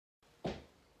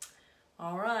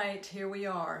All right, here we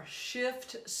are.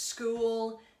 Shift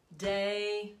School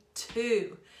Day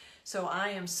 2. So I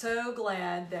am so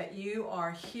glad that you are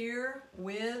here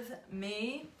with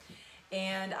me,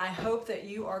 and I hope that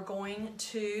you are going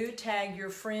to tag your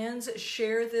friends,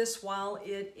 share this while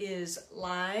it is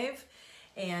live,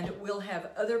 and we'll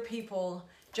have other people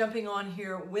jumping on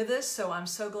here with us. So I'm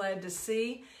so glad to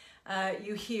see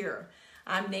you here.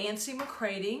 I'm Nancy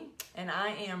McCready, and I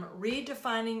am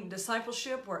redefining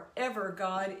discipleship wherever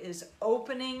God is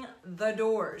opening the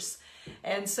doors.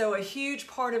 And so a huge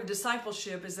part of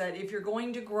discipleship is that if you're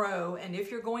going to grow and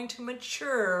if you're going to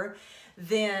mature,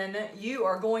 then you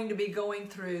are going to be going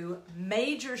through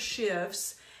major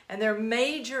shifts, and they're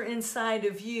major inside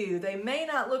of you. They may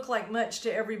not look like much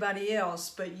to everybody else,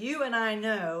 but you and I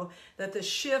know that the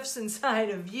shifts inside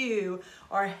of you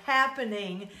are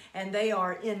happening, and they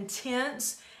are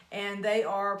intense, and they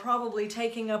are probably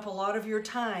taking up a lot of your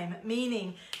time,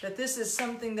 meaning that this is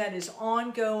something that is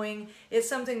ongoing. It's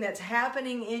something that's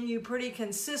happening in you pretty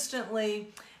consistently,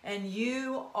 and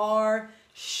you are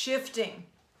shifting.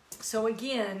 So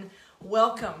again,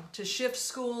 welcome to Shift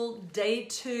School Day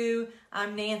 2.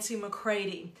 I'm Nancy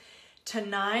McCready.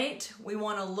 Tonight, we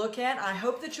want to look at, I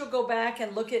hope that you'll go back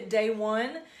and look at Day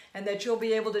 1 and that you'll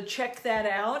be able to check that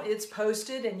out. It's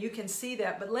posted and you can see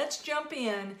that. But let's jump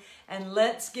in and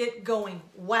let's get going.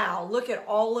 Wow, look at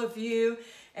all of you.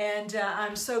 And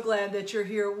I'm so glad that you're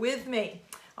here with me.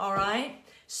 All right.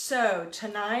 So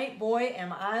tonight, boy,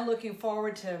 am I looking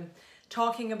forward to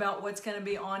talking about what's going to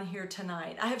be on here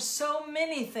tonight. I have so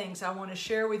many things I want to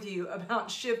share with you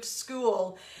about Shift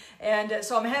School, and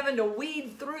so I'm having to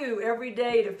weed through every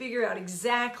day to figure out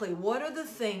exactly what are the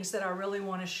things that I really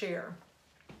want to share.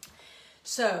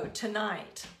 So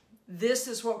tonight, this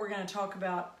is what we're going to talk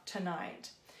about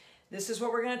tonight. This is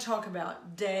what we're going to talk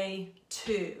about. Day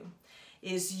 2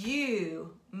 is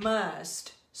you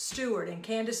must steward, and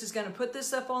Candace is going to put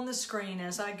this up on the screen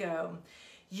as I go.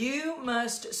 You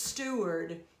must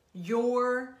steward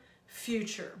your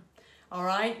future. All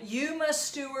right? You must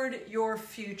steward your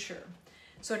future.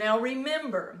 So now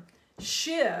remember,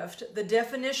 shift, the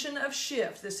definition of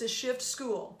shift, this is Shift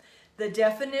School. The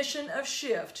definition of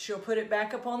shift, she'll put it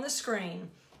back up on the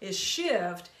screen, is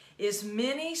shift is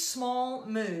many small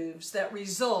moves that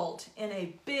result in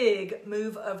a big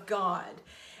move of God.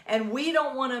 And we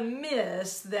don't want to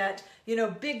miss that,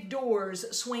 big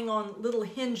doors swing on little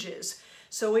hinges.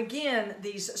 So again,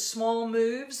 these small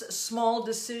moves, small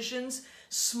decisions,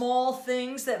 small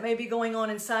things that may be going on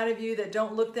inside of you that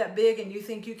don't look that big and you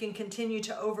think you can continue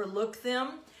to overlook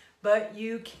them, but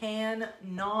you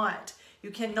cannot. You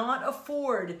cannot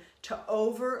afford to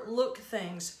overlook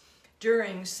things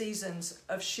during seasons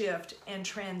of shift and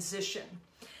transition.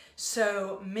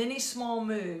 So many small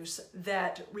moves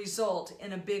that result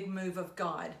in a big move of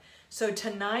God. So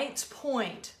tonight's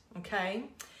point, okay?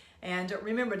 And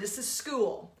remember, this is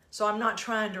school, so I'm not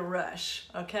trying to rush,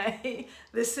 okay?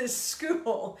 This is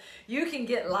school. You can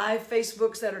get live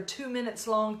Facebooks that are 2 minutes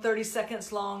long, 30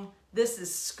 seconds long. This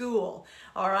is school,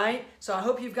 all right? So I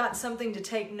hope you've got something to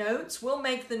take notes. We'll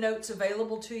make the notes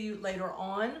available to you later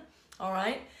on, all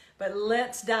right? But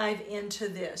let's dive into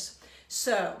this.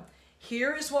 So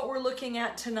here is what we're looking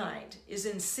at tonight, is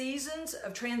in seasons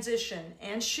of transition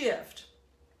and shift,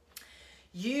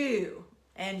 you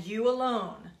and you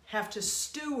alone have to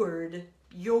steward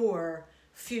your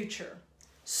future.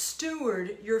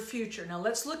 Steward your future. Now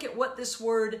let's look at what this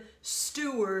word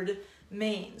steward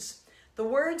means. The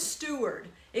word steward,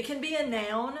 it can be a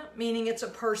noun, meaning it's a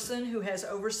person who has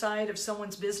oversight of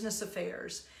someone's business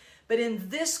affairs. But in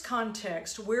this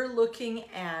context, we're looking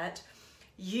at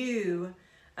you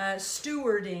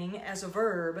stewarding as a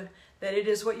verb, that it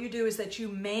is what you do is that you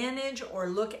manage or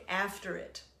look after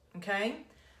it, okay?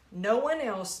 No one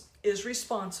else is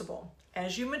responsible.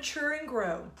 As you mature and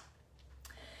grow,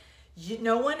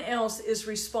 no one else is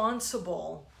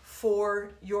responsible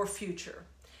for your future.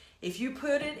 If you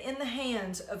put it in the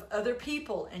hands of other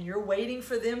people and you're waiting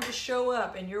for them to show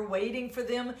up and you're waiting for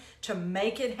them to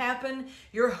make it happen,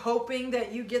 you're hoping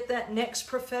that you get that next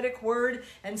prophetic word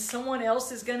and someone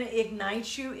else is going to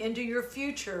ignite you into your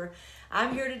future,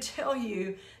 I'm here to tell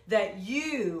you that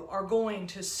you are going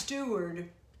to steward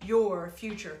your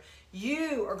future.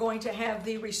 You are going to have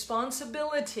the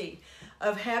responsibility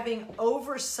of having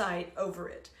oversight over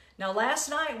it. Now, last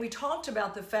night we talked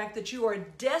about the fact that you are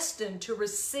destined to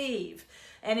receive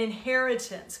an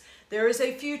inheritance. There is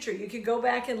a future. You can go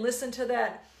back and listen to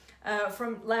that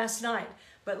from last night.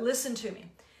 But listen to me.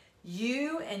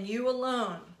 You and you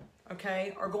alone,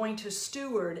 okay, are going to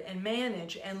steward and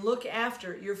manage and look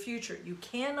after your future. You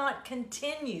cannot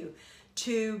continue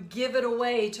to give it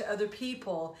away to other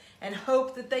people and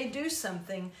hope that they do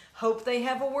something, hope they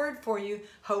have a word for you,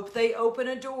 hope they open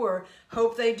a door,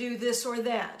 hope they do this or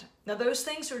that. Now those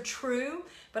things are true,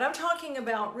 but I'm talking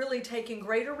about really taking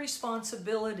greater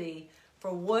responsibility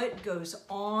for what goes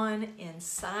on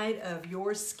inside of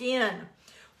your skin.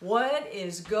 What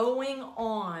is going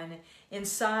on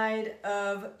inside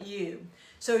of you?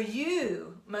 So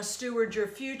you must steward your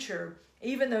future,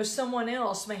 even though someone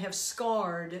else may have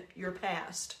scarred your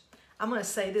past. I'm going to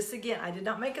say this again. I did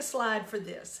not make a slide for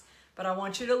this, but I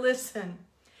want you to listen.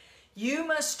 You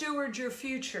must steward your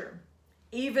future,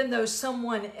 even though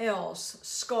someone else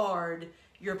scarred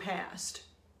your past.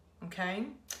 Okay?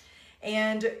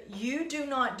 And you do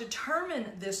not determine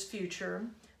this future,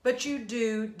 but you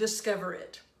do discover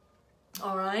it.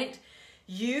 All right?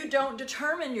 You don't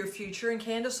determine your future, and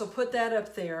Candace will put that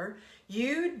up there.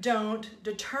 You don't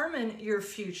determine your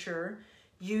future,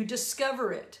 you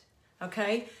discover it.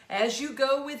 Okay? As you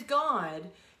go with God,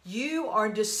 you are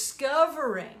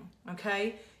discovering,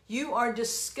 okay? You are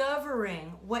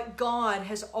discovering what God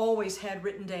has always had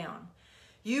written down.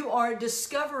 You are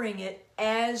discovering it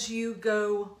as you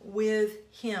go with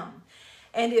Him.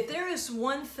 And if there is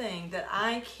one thing that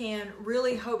I can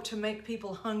really hope to make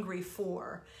people hungry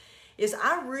for, is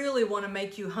I really want to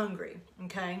make you hungry,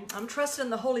 okay? I'm trusting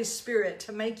the Holy Spirit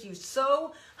to make you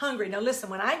so hungry. Now listen,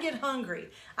 when I get hungry,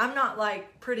 I'm not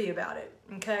like pretty about it,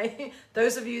 okay?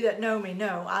 Those of you that know me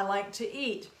know I like to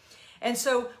eat. And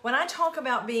so when I talk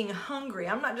about being hungry,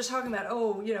 I'm not just talking about,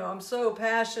 oh, you know, I'm so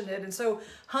passionate and so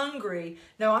hungry.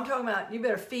 No, I'm talking about you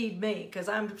better feed me because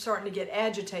I'm starting to get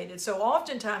agitated. So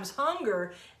oftentimes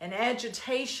hunger and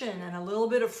agitation and a little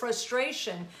bit of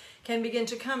frustration can begin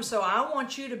to come. So I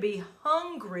want you to be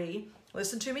hungry.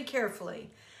 Listen to me carefully.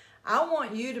 I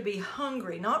want you to be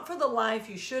hungry, not for the life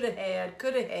you should have had,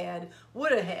 could have had,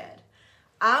 would have had.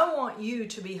 I want you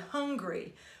to be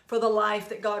hungry for the life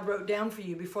that God wrote down for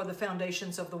you before the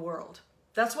foundations of the world.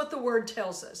 That's what the Word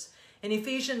tells us. In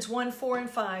Ephesians 1, 4, and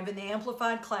 5, in the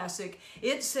Amplified Classic,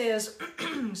 it says,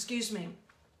 excuse me,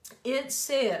 it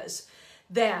says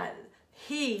that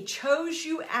He chose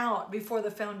you out before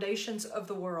the foundations of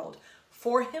the world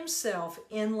for Himself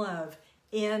in love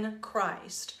in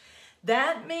Christ.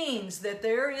 That means that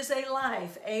there is a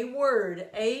life, a word,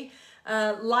 a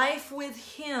life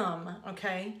with Him,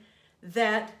 okay,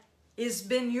 that has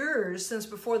been yours since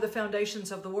before the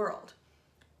foundations of the world.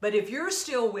 But if you're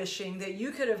still wishing that you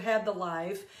could have had the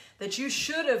life that you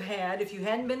should have had if you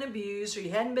hadn't been abused or you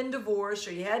hadn't been divorced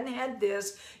or you hadn't had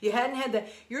this, you hadn't had that,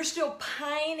 you're still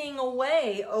pining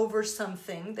away over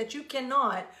something that you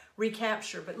cannot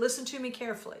recapture. But listen to me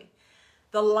carefully.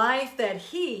 The life that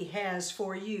He has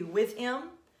for you with Him,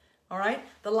 all right,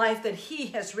 the life that He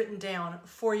has written down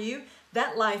for you,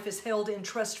 that life is held in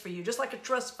trust for you, just like a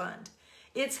trust fund.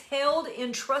 It's held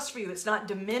in trust for you. It's not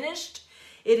diminished.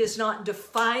 It is not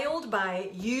defiled by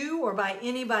you or by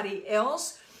anybody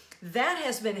else. That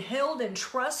has been held in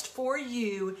trust for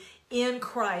you in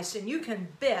Christ. And you can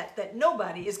bet that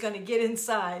nobody is going to get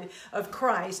inside of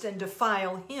Christ and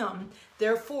defile Him.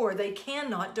 Therefore, they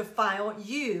cannot defile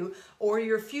you or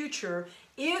your future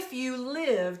if you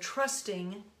live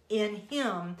trusting in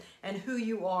Him and who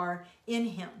you are in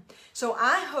Him. So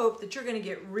I hope that you're going to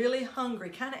get really hungry,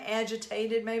 kind of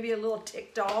agitated, maybe a little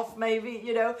ticked off, maybe,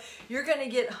 you know. You're going to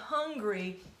get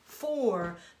hungry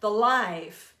for the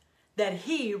life that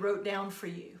He wrote down for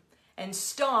you and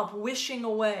stop wishing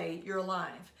away your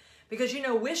life. Because, you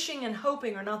know, wishing and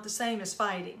hoping are not the same as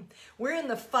fighting. We're in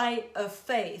the fight of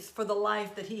faith for the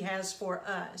life that He has for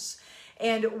us.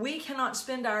 And we cannot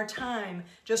spend our time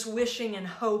just wishing and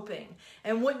hoping.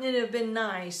 And wouldn't it have been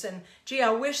nice? And gee, I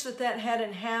wish that that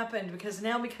hadn't happened because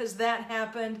now because that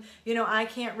happened, you know, I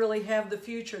can't really have the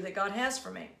future that God has for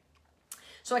me.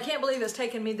 So I can't believe it's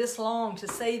taken me this long to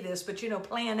say this, but you know,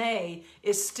 plan A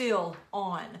is still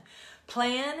on.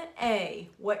 Plan A,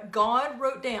 what God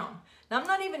wrote down. Now I'm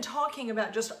not even talking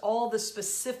about just all the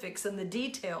specifics and the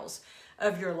details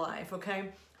of your life, okay?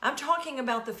 I'm talking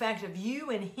about the fact of you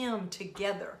and Him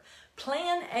together.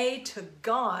 Plan A to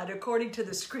God, according to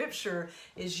the Scripture,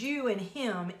 is you and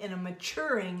Him in a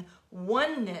maturing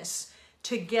oneness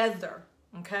together.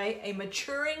 Okay? A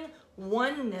maturing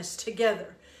oneness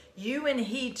together. You and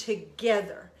He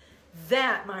together.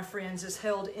 That, my friends, is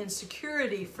held in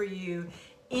security for you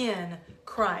in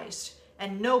Christ.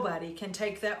 And nobody can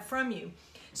take that from you.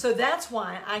 So that's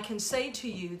why I can say to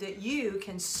you that you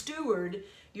can steward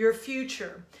your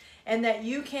future and that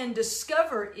you can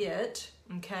discover it,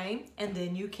 okay, and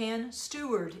then you can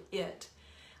steward it.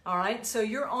 All right, so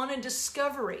you're on a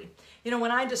discovery. You know,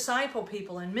 when I disciple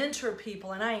people and mentor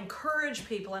people and I encourage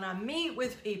people and I meet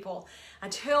with people, I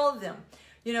tell them,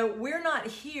 you know, we're not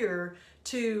here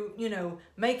to, you know,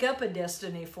 make up a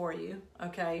destiny for you,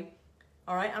 okay?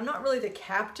 All right, I'm not really the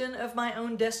captain of my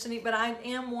own destiny, but I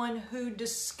am one who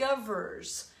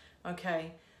discovers,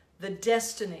 okay, the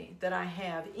destiny that I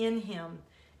have in Him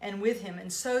and with Him.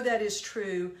 And so that is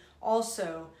true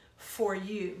also for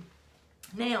you.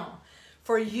 Now,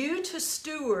 for you to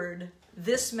steward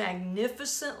this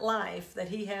magnificent life that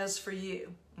He has for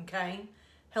you, okay?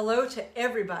 Hello to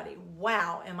everybody.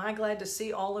 Wow, am I glad to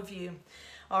see all of you.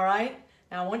 All right,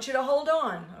 now I want you to hold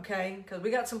on, okay? Because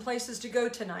we got some places to go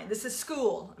tonight. This is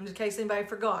school, in case anybody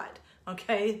forgot,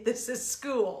 okay? This is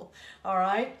school, all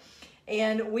right?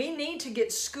 And we need to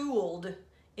get schooled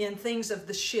in things of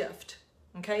the shift.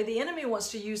 Okay, the enemy wants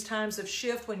to use times of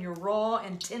shift when you're raw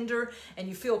and tender and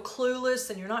you feel clueless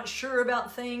and you're not sure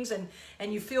about things and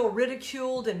you feel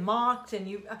ridiculed and mocked and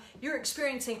you're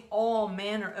experiencing all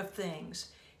manner of things.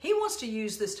 He wants to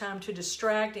use this time to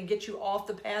distract and get you off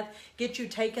the path, get you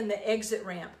taking the exit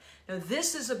ramp. Now,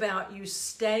 this is about you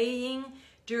staying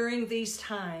during these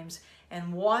times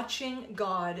and watching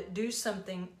God do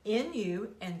something in you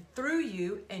and through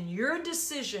you and your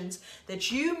decisions that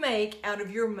you make out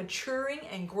of your maturing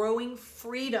and growing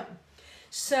freedom.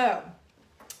 So,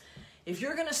 if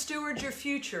you're going to steward your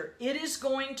future, it is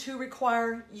going to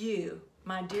require you,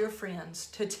 my dear friends,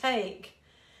 to take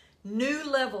new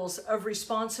levels of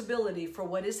responsibility for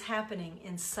what is happening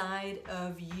inside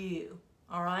of you.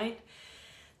 All right?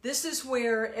 This is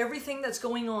where everything that's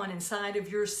going on inside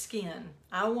of your skin,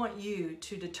 I want you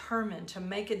to determine, to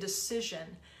make a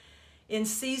decision in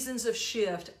seasons of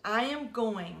shift. I am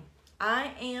going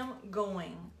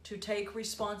to take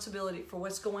responsibility for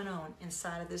what's going on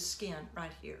inside of this skin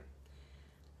right here.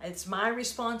 It's my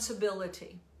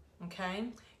responsibility, okay?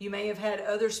 You may have had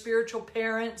other spiritual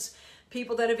parents,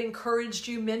 people that have encouraged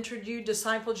you, mentored you,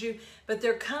 discipled you, but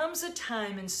there comes a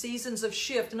time in seasons of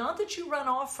shift, not that you run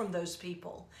off from those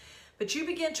people, but you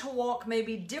begin to walk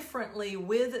maybe differently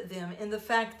with them in the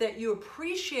fact that you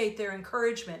appreciate their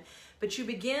encouragement, but you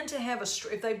begin to have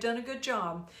if they've done a good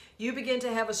job, you begin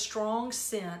to have a strong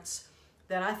sense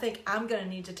that I think I'm going to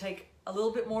need to take a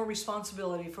little bit more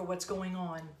responsibility for what's going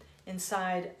on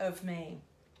inside of me.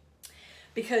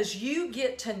 Because you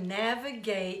get to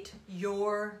navigate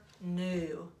your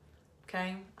new.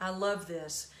 Okay? I love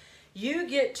this. You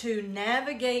get to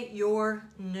navigate your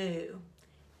new.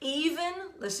 Even,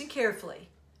 listen carefully,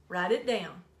 write it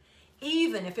down,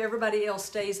 even if everybody else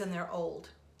stays in their old.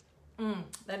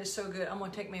 That is so good. I'm going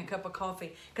to take me a cup of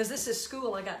coffee. Because this is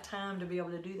school, I got time to be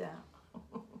able to do that.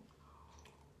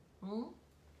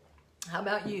 How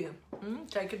about you?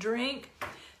 Take a drink.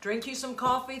 Drink you some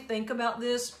coffee. Think about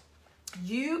this.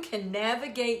 You can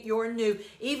navigate your new,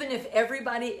 even if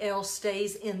everybody else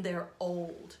stays in their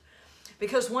old.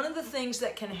 Because one of the things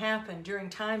that can happen during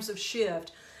times of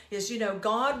shift is, you know,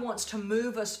 God wants to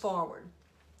move us forward.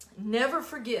 Never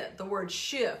forget the word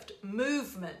shift,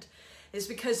 movement, is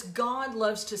because God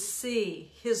loves to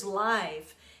see His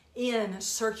life in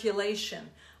circulation,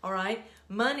 all right?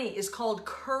 Money is called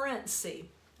currency.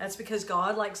 That's because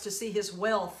God likes to see His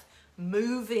wealth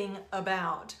moving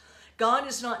about. God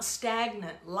is not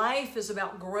stagnant. Life is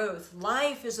about growth.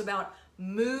 Life is about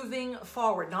moving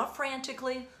forward, not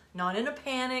frantically, not in a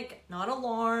panic, not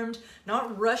alarmed,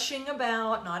 not rushing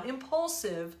about, not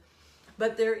impulsive,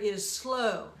 but there is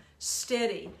slow,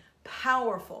 steady,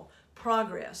 powerful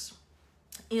progress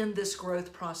in this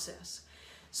growth process.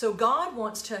 So God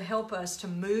wants to help us to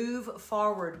move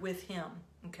forward with Him,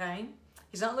 okay?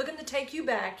 He's not looking to take you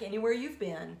back anywhere you've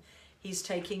been. He's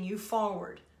taking you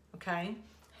forward, okay?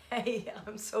 Hey,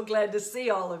 I'm so glad to see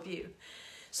all of you.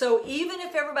 So even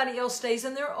if everybody else stays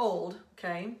in their old,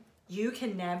 okay, you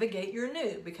can navigate your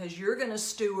new because you're going to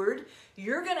steward.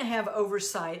 You're going to have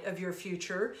oversight of your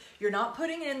future. You're not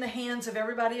putting it in the hands of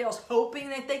everybody else, hoping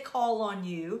that they call on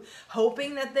you,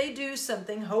 hoping that they do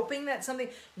something, hoping that something.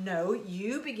 No,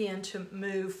 you begin to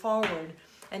move forward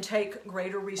and take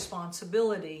greater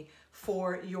responsibility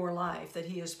for your life that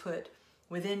He has put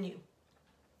within you.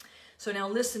 So now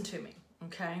listen to me.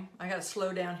 Okay, I got to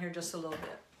slow down here just a little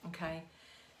bit, okay?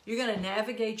 You're going to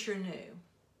navigate your new.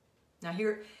 Now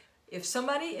here, if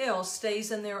somebody else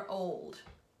stays in their old,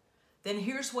 then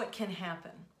here's what can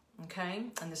happen, okay?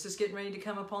 And this is getting ready to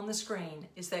come up on the screen,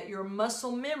 is that your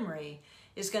muscle memory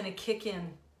is going to kick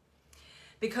in.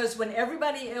 Because when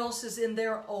everybody else is in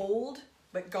their old,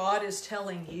 but God is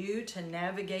telling you to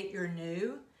navigate your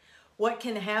new, what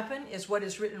can happen is what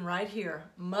is written right here,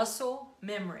 muscle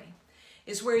memory.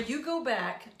 is where you go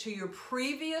back to your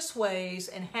previous ways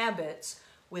and habits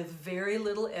with very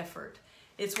little effort.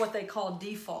 It's what they call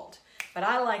default. But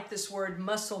I like this word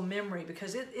muscle memory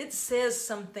because it says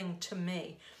something to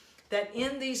me. That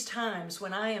in these times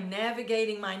when I am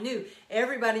navigating my new,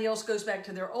 everybody else goes back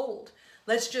to their old.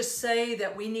 Let's just say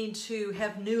that we need to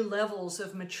have new levels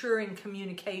of maturing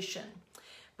communication.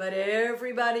 But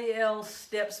everybody else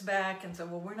steps back and says,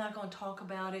 well, we're not going to talk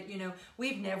about it. You know,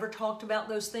 we've never talked about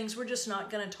those things. We're just not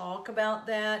going to talk about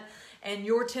that. And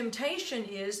your temptation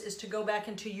is to go back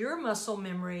into your muscle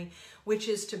memory, which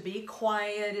is to be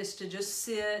quiet, is to just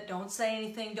sit, don't say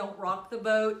anything, don't rock the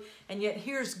boat. And yet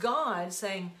here's God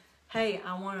saying, hey,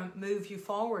 I want to move you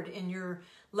forward in your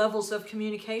levels of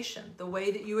communication, the way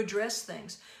that you address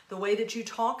things, the way that you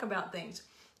talk about things.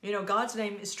 You know, God's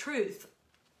name is truth.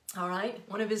 All right,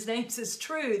 one of his names is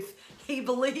truth. He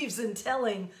believes in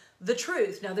telling the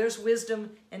truth. Now, there's wisdom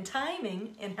and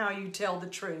timing in how you tell the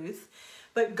truth,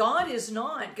 but God is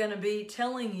not going to be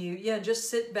telling you, yeah, just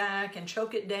sit back and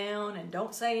choke it down and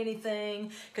don't say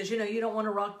anything because, you know, you don't want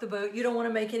to rock the boat. You don't want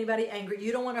to make anybody angry.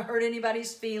 You don't want to hurt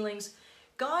anybody's feelings.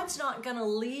 God's not going to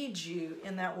lead you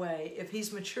in that way if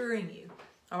he's maturing you.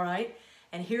 All right,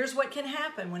 and here's what can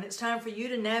happen when it's time for you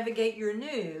to navigate your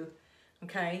new,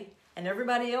 okay, and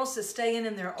everybody else is staying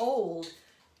in their old,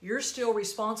 you're still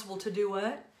responsible to do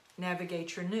what?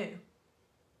 Navigate your new.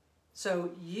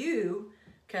 So you,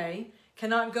 okay,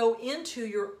 cannot go into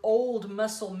your old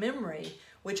muscle memory,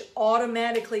 which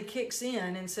automatically kicks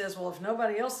in and says, well, if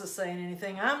nobody else is saying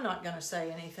anything, I'm not going to say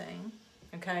anything,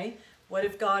 okay? What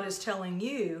if God is telling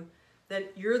you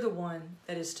that you're the one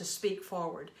that is to speak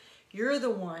forward? You're the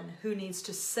one who needs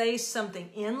to say something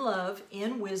in love,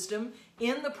 in wisdom,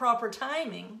 in the proper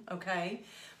timing, okay?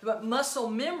 But muscle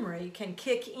memory can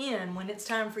kick in when it's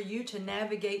time for you to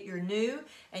navigate your new,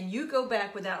 and you go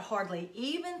back without hardly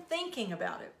even thinking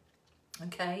about it,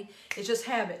 okay? It's just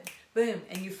habit. Boom.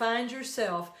 And you find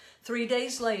yourself 3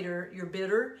 days later, you're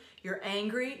bitter, you're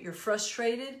angry, you're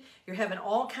frustrated, you're having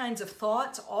all kinds of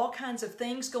thoughts, all kinds of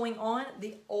things going on.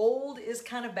 The old is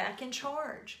kind of back in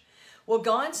charge. Well,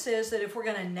 God says that if we're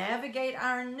going to navigate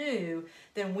our new,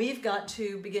 then we've got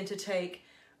to begin to take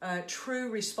true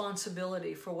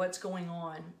responsibility for what's going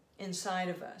on inside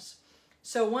of us.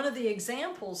 So one of the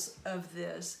examples of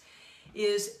this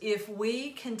is if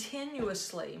we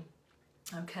continuously,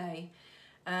 okay,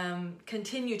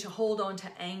 continue to hold on to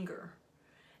anger,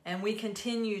 and we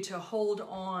continue to hold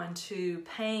on to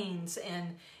pains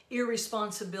and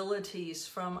irresponsibilities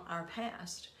from our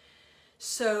past.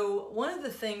 So one of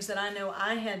the things that I know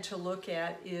I had to look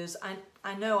at is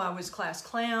I know I was class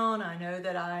clown. I know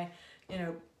that I, you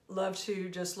know, love to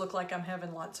just look like I'm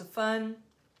having lots of fun.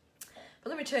 But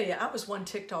let me tell you, I was one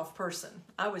ticked off person.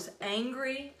 I was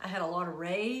angry. I had a lot of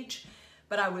rage,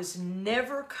 but I was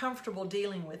never comfortable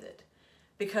dealing with it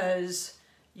because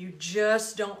you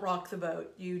just don't rock the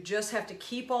boat. You just have to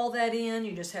keep all that in.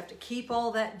 You just have to keep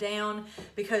all that down,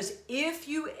 because if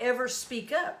you ever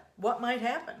speak up, what might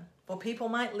happen? Well, people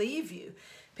might leave you.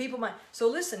 People might. So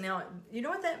listen, now, you know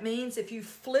what that means? If you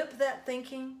flip that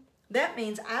thinking, that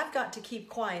means I've got to keep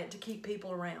quiet to keep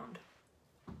people around.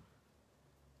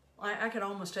 I could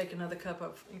almost take another cup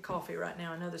of coffee right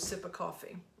now, another sip of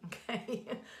coffee, okay?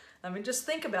 I mean, just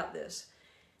think about this.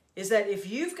 Is that if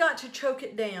you've got to choke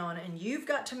it down and you've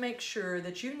got to make sure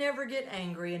that you never get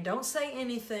angry and don't say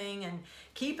anything and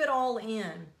keep it all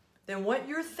in, then what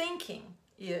you're thinking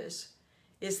is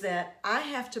that I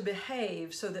have to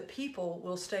behave so that people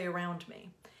will stay around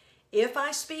me. If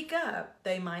I speak up,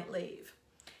 they might leave.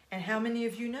 And how many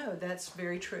of you know that's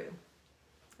very true?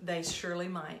 They surely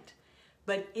might.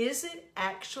 But is it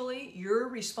actually your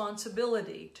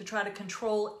responsibility to try to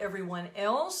control everyone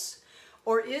else?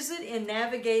 Or is it in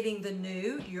navigating the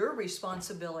new, your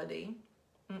responsibility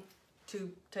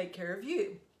to take care of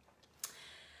you?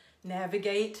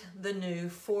 Navigate the new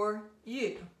for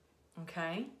you,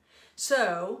 okay?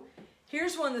 So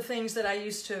here's one of the things that I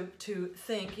used to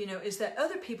think, you know, is that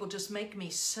other people just make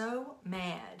me so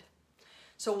mad.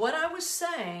 So what I was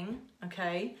saying,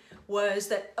 okay, was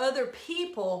that other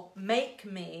people make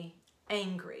me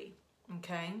angry,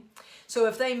 okay? So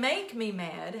if they make me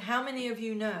mad, how many of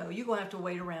you know you're going to have to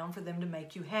wait around for them to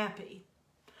make you happy?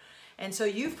 And so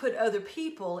you've put other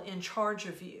people in charge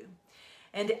of you.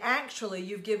 And actually,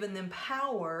 you've given them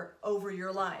power over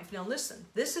your life. Now listen,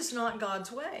 this is not God's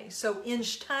way. So in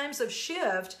times of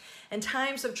shift and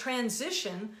times of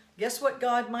transition, guess what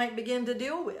God might begin to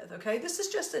deal with, okay? This is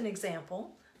just an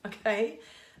example, okay?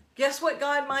 Guess what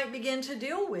God might begin to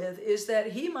deal with is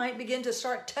that he might begin to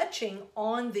start touching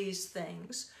on these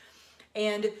things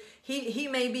And he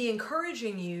may be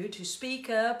encouraging you to speak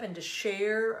up and to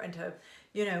share and to,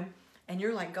 and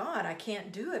you're like, God, I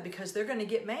can't do it because they're going to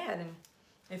get mad. And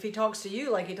if he talks to you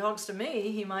like he talks to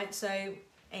me, he might say,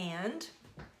 and,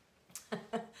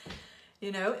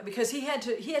 because he had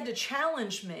to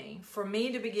challenge me for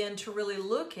me to begin to really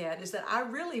look at is that I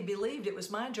really believed it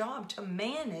was my job to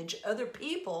manage other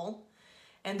people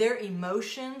and their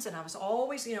emotions. And I was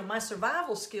always, my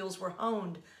survival skills were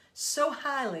honed so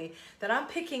highly that I'm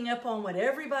picking up on what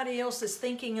everybody else is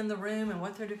thinking in the room and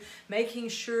what they're doing, making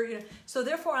sure, So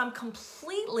therefore, I'm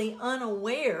completely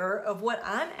unaware of what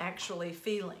I'm actually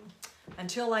feeling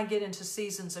until I get into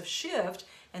seasons of shift,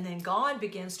 and then God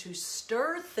begins to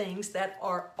stir things that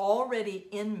are already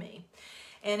in me.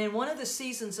 And in one of the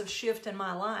seasons of shift in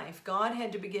my life, God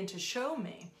had to begin to show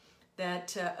me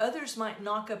that others might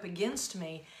knock up against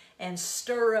me and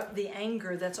stir up the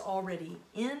anger that's already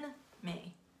in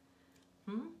me.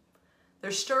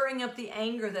 They're stirring up the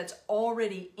anger that's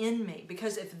already in me,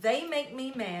 because if they make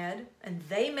me mad and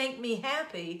they make me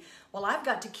happy, well, I've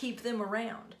got to keep them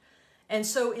around. And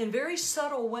so in very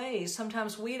subtle ways,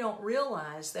 sometimes we don't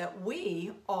realize that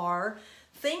we are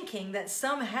thinking that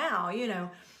somehow,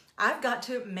 I've got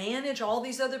to manage all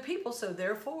these other people, so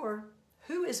therefore,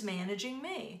 who is managing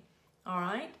me? All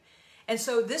right? And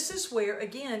so this is where,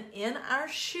 again, in our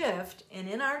shift and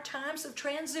in our times of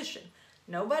transition,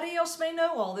 nobody else may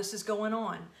know all this is going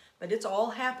on, but it's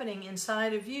all happening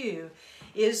inside of you,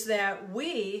 is that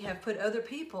we have put other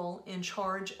people in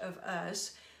charge of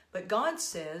us, but God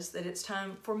says that it's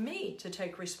time for me to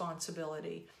take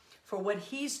responsibility for what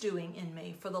he's doing in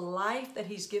me, for the life that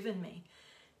he's given me.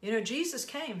 Jesus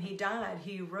came, he died,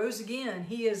 he rose again,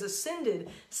 he is ascended,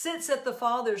 sits at the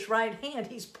Father's right hand.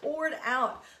 He's poured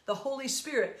out the Holy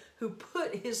Spirit who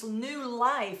put his new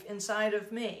life inside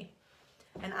of me.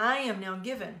 And I am now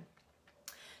given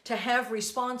to have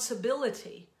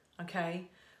responsibility,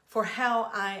 for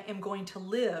how I am going to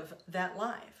live that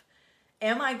life.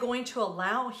 Am I going to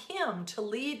allow him to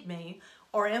lead me,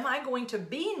 or am I going to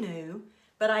be new,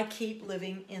 but I keep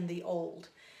living in the old?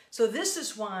 So this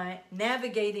is why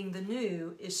navigating the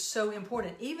new is so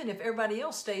important, even if everybody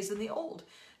else stays in the old.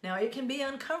 Now, it can be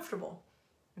uncomfortable,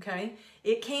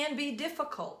 It can be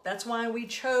difficult. That's why we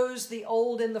chose the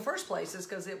old in the first place, is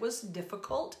because it was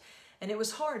difficult and it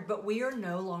was hard, but we are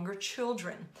no longer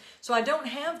children. So I don't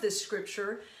have this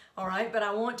scripture, all right, but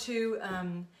I want to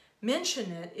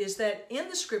mention it, is that in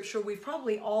the scripture, we've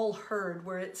probably all heard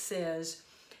where it says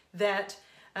that,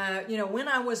 when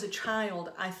I was a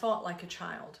child, I thought like a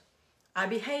child. I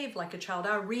behaved like a child.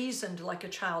 I reasoned like a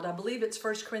child. I believe it's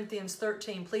 1 Corinthians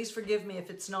 13. Please forgive me if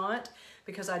it's not,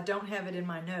 because I don't have it in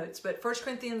my notes. But 1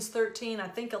 Corinthians 13, I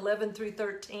think 11 through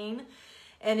 13.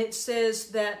 And it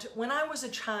says that when I was a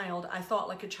child, I thought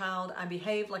like a child. I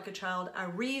behaved like a child. I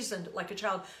reasoned like a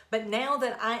child. But now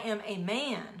that I am a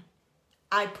man,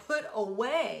 I put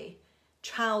away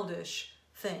childish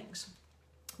things.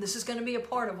 This is going to be a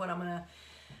part of what I'm going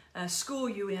to school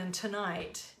you in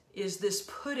tonight, is this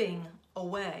putting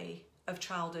away of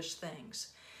childish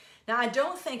things. Now, I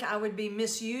don't think I would be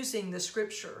misusing the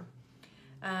scripture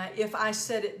if I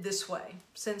said it this way,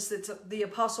 since it's the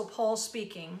Apostle Paul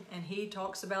speaking, and he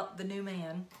talks about the new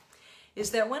man,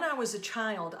 is that when I was a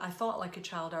child, I thought like a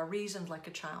child, I reasoned like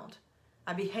a child,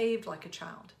 I behaved like a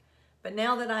child. But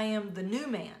now that I am the new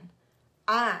man,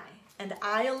 I, and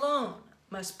I alone,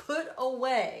 must put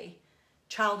away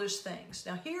childish things.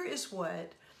 Now, here is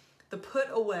what the put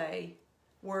away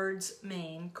words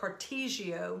mean.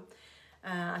 Cartesio,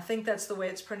 I think that's the way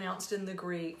it's pronounced in the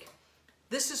Greek.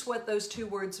 This is what those two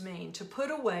words mean. To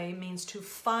put away means to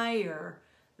fire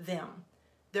them.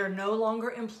 They're no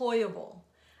longer employable.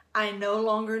 I no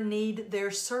longer need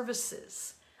their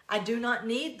services. I do not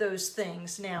need those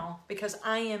things now because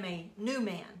I am a new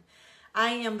man.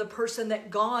 I am the person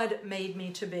that God made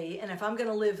me to be. And if I'm going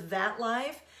to live that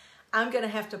life, I'm going to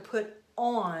have to put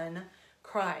on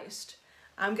Christ.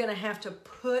 I'm going to have to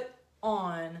put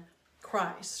on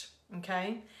Christ.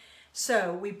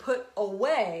 So we put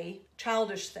away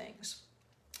childish things.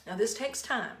 Now this takes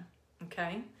time.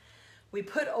 We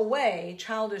put away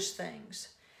childish things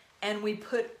and we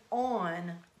put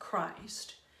on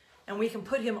Christ. And we can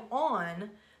put him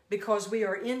on because we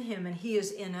are in him and he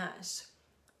is in us.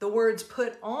 The words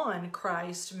put on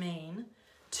Christ mean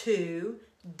to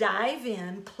dive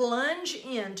in, plunge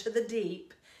into the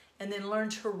deep, and then learn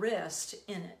to rest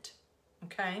in it.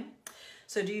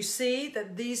 So do you see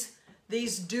that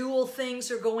these dual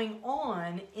things are going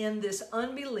on in this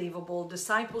unbelievable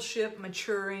discipleship,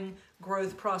 maturing,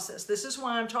 growth process? This is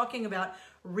why I'm talking about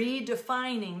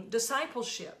redefining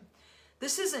discipleship.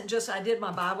 This isn't just I did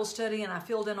my Bible study and I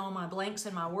filled in all my blanks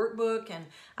in my workbook and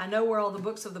I know where all the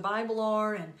books of the Bible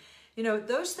are. And, you know,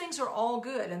 those things are all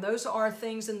good. And those are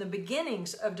things in the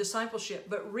beginnings of discipleship.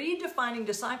 But redefining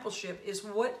discipleship is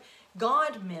what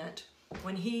God meant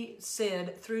when he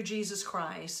said through Jesus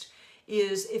Christ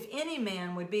is, if any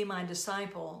man would be my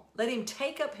disciple, let him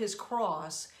take up his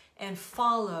cross and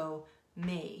follow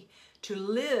me, to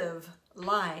live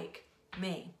like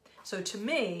me. So to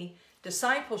me,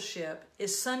 discipleship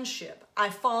is sonship. I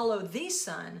follow the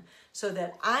Son so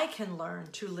that I can learn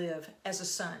to live as a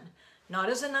son. Not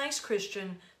as a nice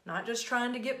Christian, not just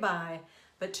trying to get by,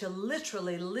 but to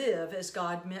literally live as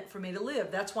God meant for me to live.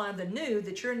 That's why the new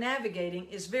that you're navigating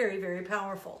is very, very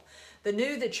powerful. The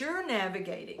new that you're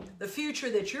navigating, the future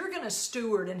that you're going to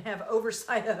steward and have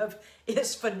oversight of,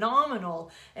 is phenomenal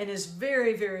and is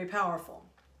very, very powerful.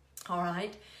 All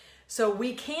right? So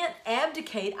we can't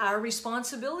abdicate our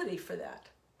responsibility for that.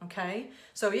 Okay?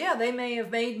 So yeah, they may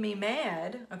have made me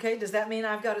mad. Okay? Does that mean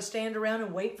I've got to stand around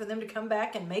and wait for them to come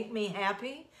back and make me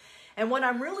happy? And what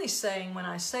I'm really saying when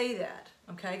I say that,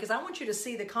 okay, because I want you to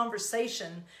see the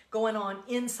conversation going on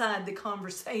inside the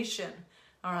conversation,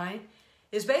 all right,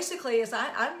 is basically is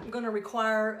I'm going to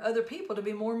require other people to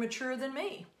be more mature than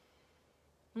me.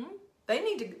 They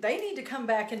need to come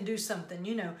back and do something,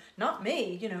 you know, not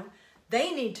me, you know.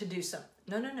 They need to do something.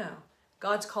 No.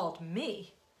 God's called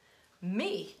me,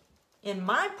 in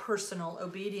my personal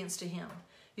obedience to him.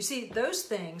 You see, those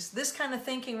things, this kind of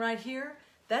thinking right here,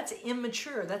 that's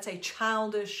immature. That's a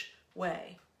childish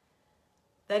way.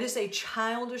 That is a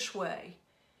childish way.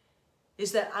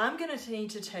 Is that I'm going to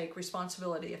need to take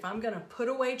responsibility. If I'm going to put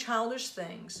away childish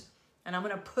things and I'm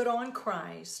going to put on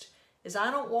Christ, is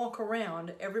I don't walk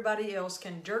around, everybody else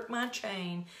can jerk my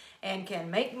chain and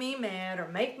can make me mad or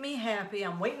make me happy.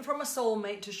 I'm waiting for my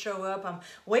soulmate to show up. I'm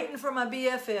waiting for my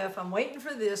BFF. I'm waiting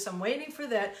for this. I'm waiting for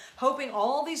that, hoping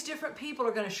all these different people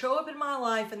are going to show up in my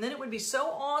life, and then it would be so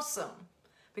awesome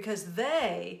because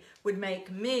they would make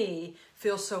me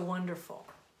feel so wonderful.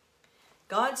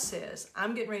 God says,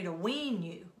 I'm getting ready to wean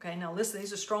you. Okay, now listen,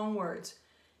 these are strong words.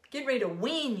 Get ready to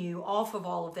wean you off of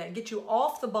all of that. Get you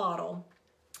off the bottle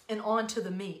and onto the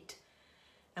meat.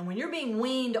 And when you're being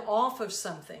weaned off of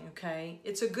something, okay,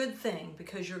 it's a good thing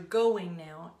because you're going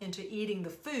now into eating the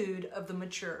food of the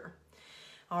mature.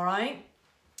 All right?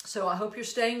 So I hope you're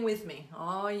staying with me.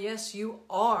 Oh, yes, you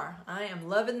are. I am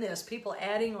loving this. People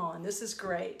adding on. This is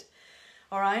great.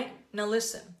 All right? Now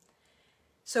listen.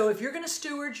 So if you're going to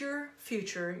steward your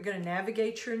future, you're going to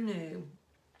navigate your new,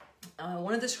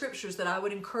 one of the scriptures that I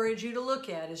would encourage you to look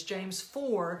at is James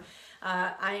 4.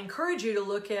 I encourage you to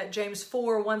look at James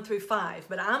 4, 1 through 5,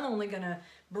 but I'm only going to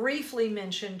briefly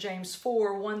mention James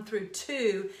 4, 1 through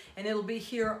 2, and it'll be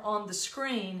here on the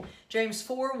screen. James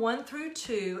 4, 1 through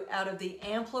 2 out of the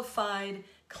Amplified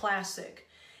Classic.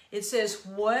 It says,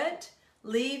 what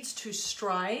leads to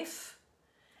strife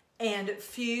and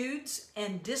feuds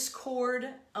and discord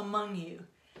among you?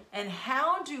 And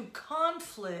how do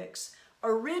conflicts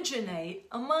originate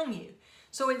among you?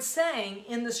 So it's saying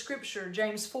in the scripture,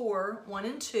 James 4, 1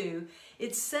 and 2,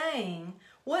 it's saying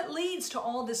what leads to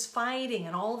all this fighting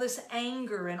and all this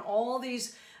anger and all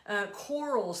these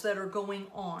quarrels that are going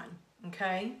on,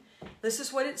 okay? This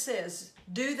is what it says.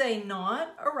 Do they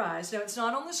not arise? Now, it's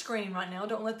not on the screen right now.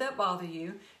 Don't let that bother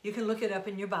you. You can look it up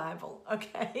in your Bible,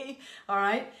 okay? All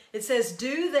right? It says,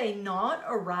 do they not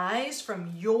arise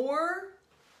from your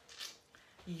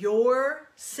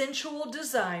sensual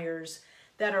desires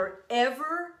that are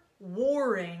ever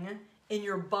warring in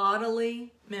your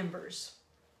bodily members?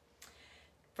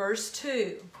 Verse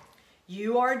 2,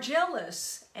 you are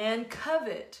jealous and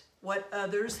covet what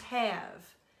others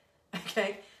have.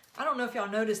 Okay, I don't know if y'all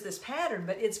noticed this pattern,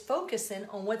 but it's focusing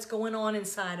on what's going on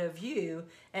inside of you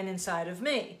and inside of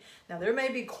me. Now, there may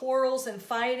be quarrels and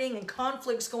fighting and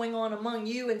conflicts going on among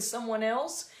you and someone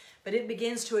else, but it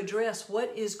begins to address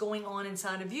what is going on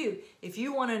inside of you. If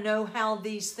you want to know how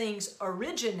these things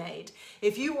originate,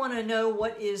 if you want to know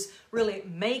what is really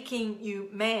making you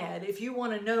mad, if you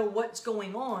want to know what's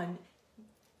going on,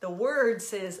 the word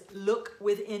says, look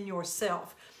within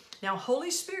yourself. Now, Holy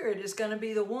Spirit is going to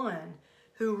be the one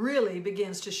who really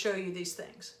begins to show you these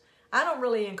things. I don't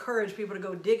really encourage people to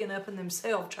go digging up in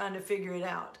themselves trying to figure it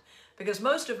out, because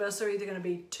most of us are either going to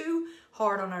be too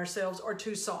hard on ourselves or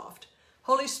too soft.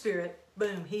 Holy Spirit,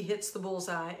 boom, he hits the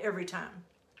bullseye every time.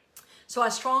 So I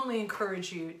strongly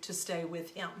encourage you to stay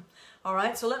with him. All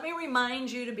right, so let me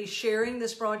remind you to be sharing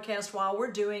this broadcast while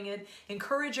we're doing it.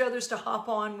 Encourage others to hop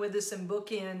on with us and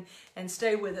book in and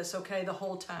stay with us, okay, the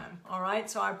whole time. All right,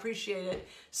 so I appreciate it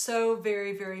so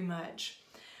very, very much.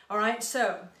 All right,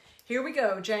 so Here we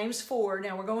go, James 4.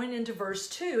 Now we're going into verse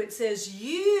 2. It says,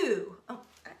 you. Oh,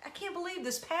 I can't believe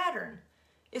this pattern.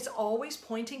 It's always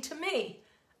pointing to me.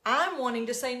 I'm wanting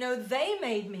to say, no, they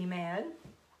made me mad.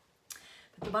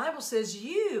 But the Bible says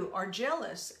you are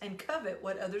jealous and covet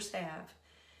what others have,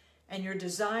 and your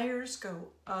desires go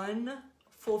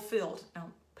unfulfilled. Now,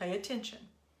 pay attention.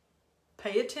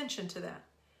 Pay attention to that.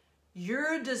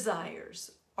 Your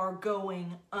desires are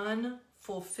going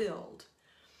unfulfilled.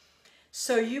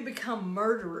 So you become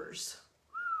murderers.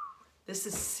 This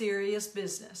is serious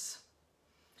business.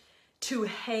 To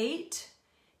hate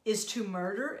is to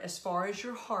murder as far as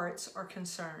your hearts are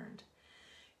concerned.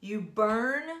 You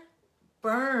burn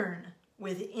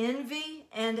with envy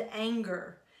and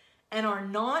anger and are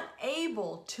not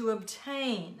able to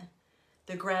obtain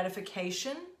the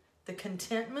gratification, the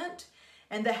contentment,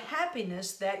 and the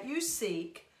happiness that you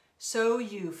seek, so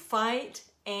you fight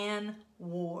and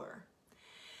war.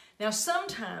 Now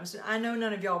sometimes, I know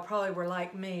none of y'all probably were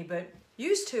like me, but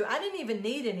used to, I didn't even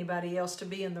need anybody else to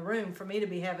be in the room for me to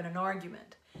be having an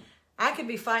argument. I could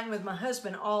be fighting with my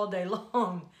husband all day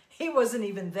long. He wasn't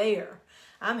even there.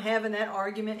 I'm having that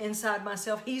argument inside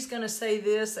myself. He's going to say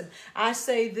this, and I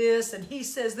say this, and he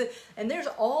says that. And there's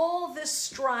all this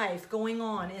strife going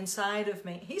on inside of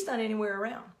me. He's not anywhere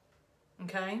around,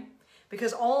 okay?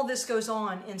 Because all this goes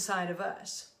on inside of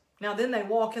us. Now, then they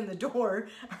walk in the door,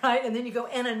 right? And then you go,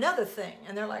 and another thing.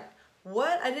 And they're like,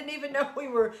 what? I didn't even know we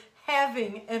were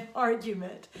having an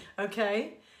argument,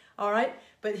 okay? All right?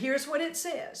 But here's what it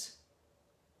says.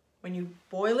 When you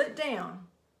boil it down,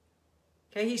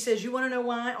 okay, he says, you want to know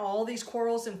why all these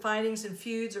quarrels and fightings and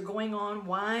feuds are going on,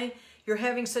 why you're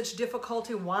having such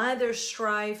difficulty, why there's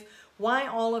strife, why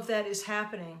all of that is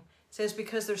happening. It says,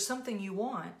 because there's something you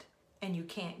want and you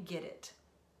can't get it.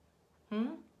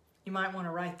 You might want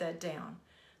to write that down.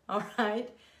 All right?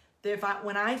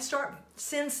 When I start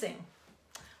sensing,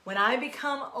 when I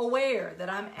become aware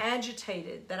that I'm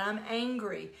agitated, that I'm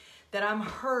angry, that I'm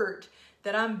hurt,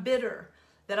 that I'm bitter,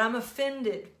 that I'm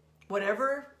offended,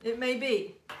 whatever it may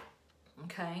be,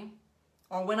 okay?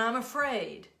 Or when I'm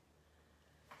afraid,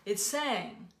 it's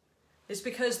saying it's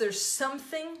because there's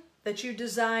something that you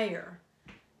desire,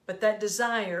 but that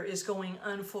desire is going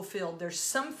unfulfilled. There's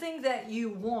something that you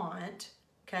want,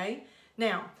 okay?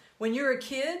 Now, when you're a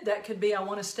kid, that could be, I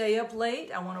want to stay up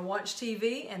late, I want to watch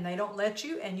TV, and they don't let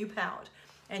you, and you pout,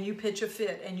 and you pitch a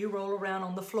fit, and you roll around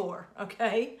on the floor,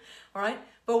 okay? All right?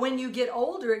 But when you get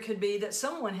older, it could be that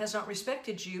someone has not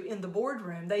respected you in the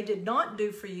boardroom. They did not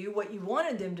do for you what you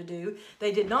wanted them to do.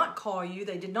 They did not call you.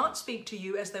 They did not speak to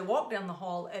you as they walked down the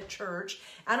hall at church.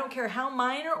 I don't care how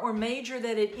minor or major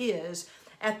that it is.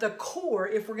 At the core,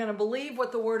 if we're going to believe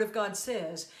what the Word of God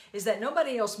says, is that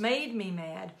nobody else made me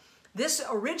mad. This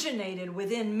originated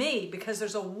within me because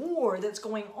there's a war that's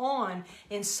going on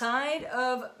inside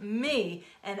of me,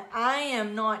 and I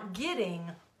am not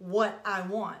getting what I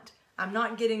want. I'm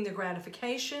not getting the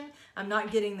gratification. I'm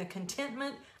not getting the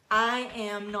contentment. I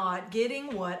am not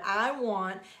getting what I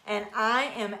want, and I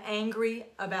am angry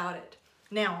about it.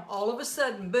 Now, all of a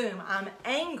sudden, boom, I'm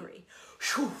angry.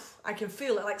 Whew, I can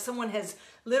feel it like someone has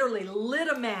literally lit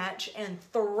a match and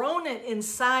thrown it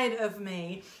inside of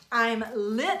me. I'm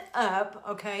lit up,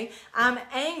 okay? I'm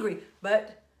angry.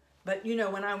 But you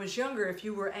know, when I was younger, if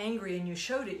you were angry and you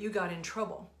showed it, you got in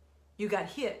trouble. You got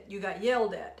hit. You got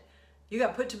yelled at. You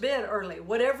got put to bed early,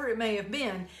 whatever it may have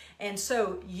been. And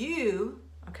so you,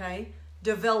 okay,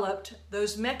 developed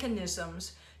those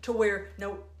mechanisms to where,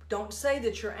 no, don't say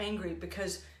that you're angry,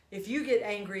 because if you get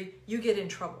angry, you get in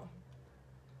trouble.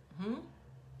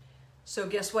 So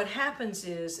guess what happens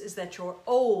is that your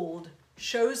old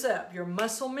shows up, your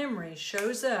muscle memory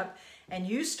shows up, and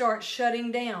you start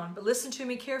shutting down. But listen to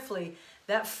me carefully.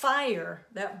 That fire,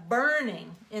 that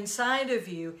burning inside of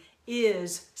you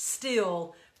is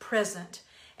still present.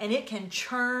 And it can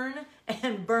churn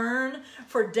and burn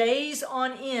for days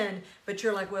on end. But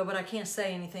you're like, well, but I can't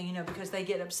say anything, you know, because they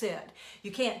get upset. You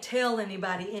can't tell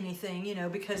anybody anything, you know,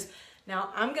 because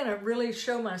now I'm going to really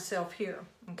show myself here,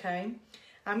 okay?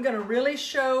 I'm going to really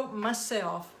show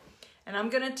myself, and I'm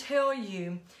going to tell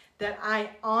you that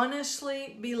I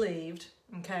honestly believed,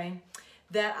 okay,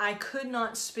 that I could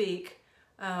not speak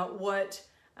what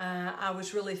I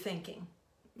was really thinking.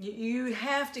 You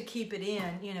have to keep it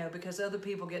in, you know, because other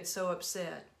people get so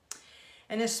upset.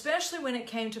 And especially when it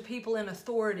came to people in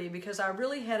authority, because I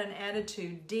really had an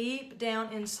attitude deep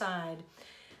down inside,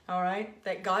 all right,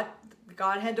 that God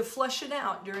had to flush it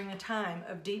out during a time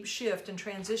of deep shift and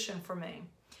transition for me,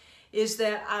 is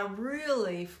that I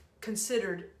really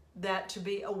considered that to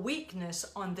be a weakness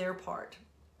on their part.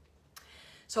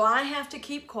 So I have to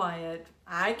keep quiet.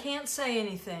 I can't say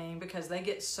anything because they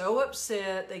get so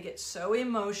upset. They get so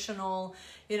emotional.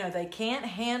 You know, they can't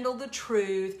handle the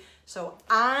truth. So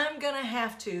I'm going to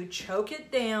have to choke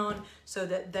it down so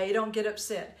that they don't get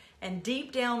upset. And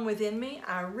deep down within me,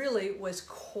 I really was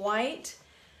quite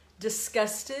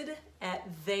disgusted at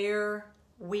their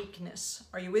weakness.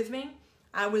 Are you with me?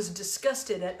 I was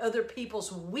disgusted at other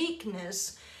people's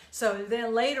weakness. So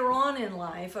then later on in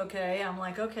life, okay, I'm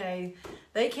like, okay,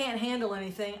 they can't handle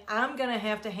anything. I'm going to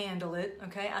have to handle it,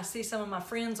 okay? I see some of my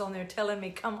friends on there telling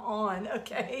me, come on,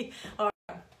 okay? All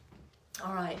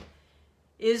right.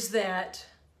 Is that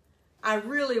I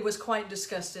really was quite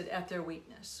disgusted at their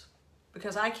weakness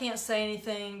because I can't say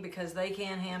anything because they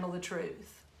can't handle the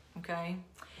truth, okay?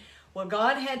 Well,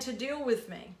 God had to deal with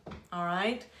me, all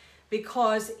right?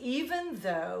 Because even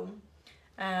though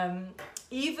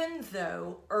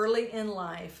early in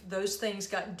life, those things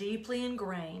got deeply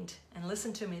ingrained, and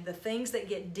listen to me, the things that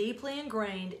get deeply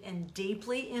ingrained and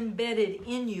deeply embedded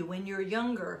in you when you're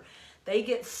younger, they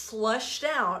get flushed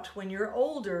out when you're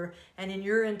older and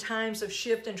you're in times of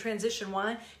shift and transition.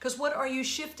 Why? Because what are you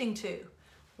shifting to?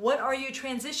 What are you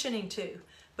transitioning to?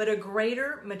 But a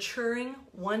greater maturing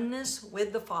oneness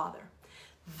with the Father.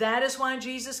 That is why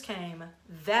Jesus came.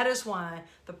 That is why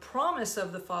the promise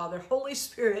of the Father, Holy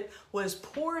Spirit, was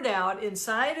poured out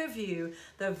inside of you.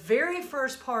 The very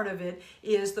first part of it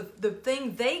is the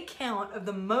thing they count of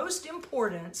the most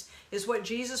importance is what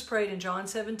Jesus prayed in John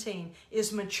 17,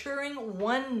 is maturing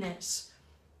oneness.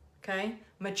 Okay?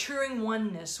 Maturing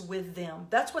oneness with them.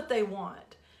 That's what they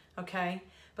want. Okay?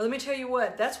 But let me tell you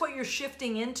what, that's what you're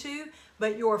shifting into,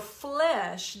 but your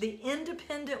flesh, the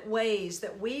independent ways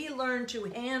that we learn to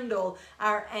handle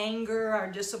our anger,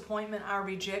 our disappointment, our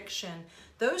rejection,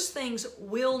 those things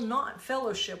will not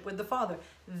fellowship with the Father.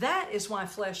 That is why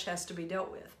flesh has to be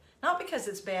dealt with. Not because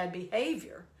it's bad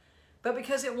behavior, but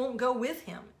because it won't go with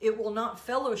Him. It will not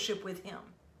fellowship with Him,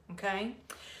 okay?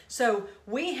 So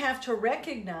we have to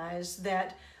recognize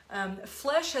that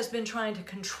flesh has been trying to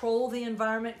control the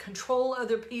environment, control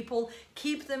other people,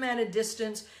 keep them at a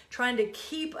distance, trying to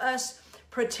keep us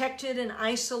protected and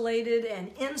isolated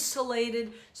and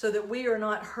insulated so that we are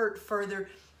not hurt further.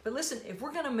 But listen, if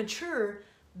we're going to mature,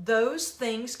 those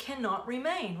things cannot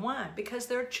remain. Why? Because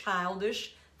they're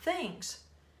childish things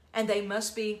and they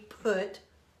must be put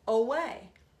away.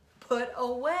 Put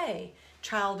away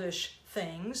childish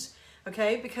things,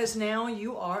 okay? Because now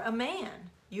you are a man.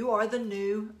 You are the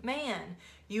new man.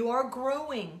 You are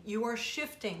growing. You are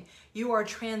shifting. You are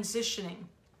transitioning.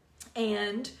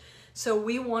 And so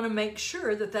we want to make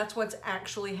sure that that's what's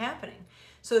actually happening.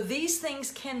 So these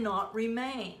things cannot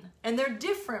remain. And they're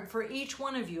different for each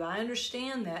one of you. I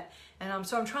understand that. And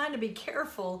so I'm trying to be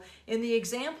careful in the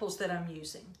examples that I'm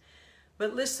using.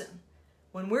 But listen,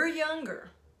 when we're younger,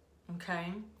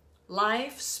 okay,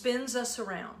 life spins us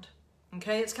around.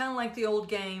 Okay, it's kind of like the old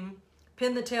game,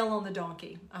 Pin the Tail on the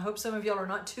Donkey. I hope some of y'all are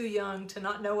not too young to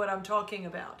not know what I'm talking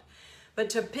about.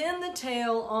 But to pin the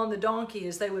tail on the donkey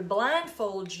is they would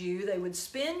blindfold you, they would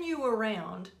spin you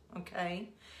around, okay?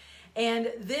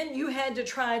 And then you had to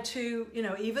try to, you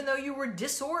know, even though you were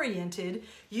disoriented,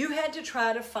 you had to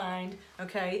try to find,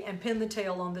 okay, and pin the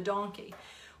tail on the donkey.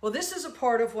 Well, this is a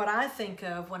part of what I think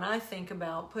of when I think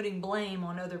about putting blame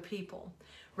on other people.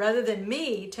 Rather than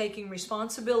me taking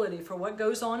responsibility for what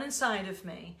goes on inside of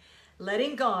me,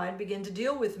 letting God begin to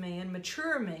deal with me and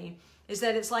mature me, is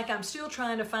that it's like I'm still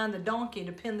trying to find the donkey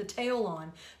to pin the tail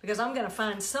on because I'm going to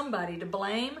find somebody to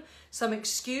blame, some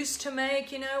excuse to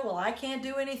make, you know, well, I can't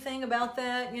do anything about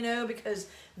that, you know, because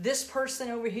this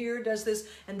person over here does this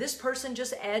and this person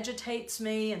just agitates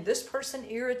me and this person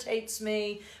irritates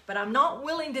me, but I'm not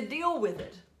willing to deal with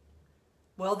it.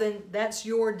 Well, then that's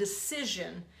your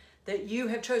decision that you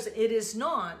have chosen. It is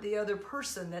not the other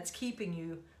person that's keeping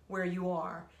you where you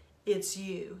are. It's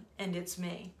you and it's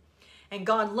me. And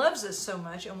God loves us so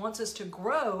much and wants us to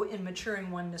grow in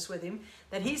maturing oneness with Him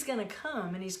that He's going to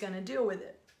come and He's going to deal with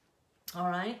it. All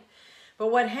right? But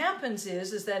what happens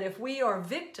is that if we are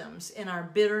victims in our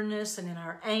bitterness and in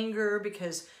our anger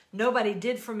because nobody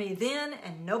did for me then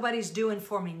and nobody's doing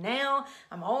for me now,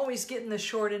 I'm always getting the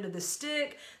short end of the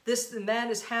stick, this and that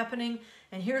is happening.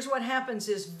 And here's what happens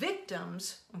is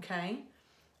victims, okay?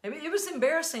 It was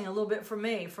embarrassing a little bit for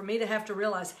me to have to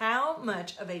realize how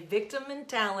much of a victim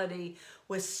mentality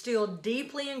was still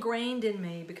deeply ingrained in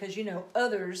me because, you know,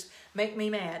 others make me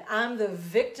mad. I'm the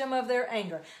victim of their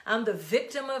anger. I'm the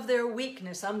victim of their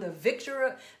weakness. I'm the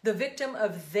victim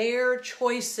of their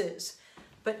choices.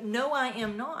 But no, I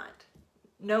am not.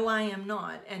 No, I am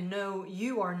not. And no,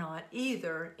 you are not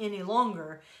either any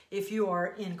longer if you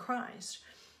are in Christ.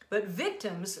 But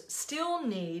victims still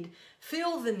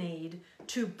feel the need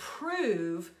to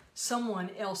prove someone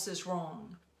else is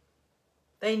wrong.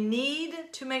 They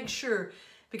need to make sure,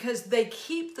 because they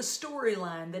keep the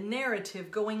storyline, the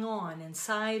narrative going on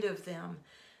inside of them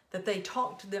that they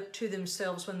talked to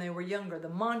themselves when they were younger. The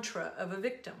mantra of a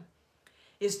victim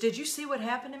is, did you see what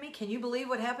happened to me? Can you believe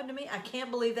what happened to me? I can't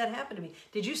believe that happened to me.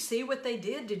 Did you see what they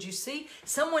did? Did you see?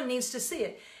 Someone needs to see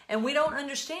it. And we don't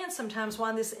understand sometimes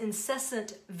why this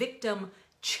incessant victim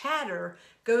chatter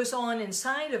goes on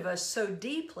inside of us so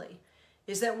deeply,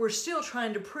 is that we're still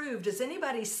trying to prove, does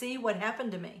anybody see what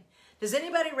happened to me? Does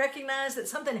anybody recognize that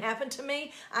something happened to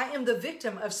me? I am the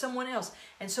victim of someone else.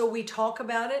 And so we talk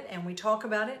about it and we talk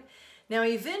about it. Now,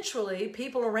 eventually,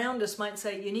 people around us might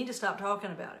say, you need to stop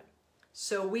talking about it.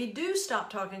 So we do stop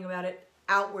talking about it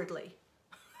outwardly,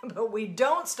 but we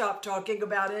don't stop talking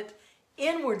about it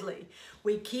inwardly.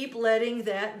 We keep letting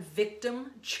that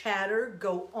victim chatter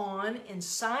go on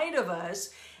inside of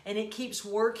us, and it keeps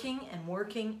working and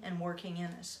working and working in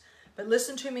us. But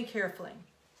listen to me carefully.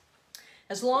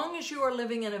 As long as you are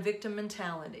living in a victim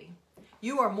mentality,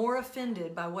 you are more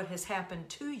offended by what has happened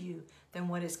to you than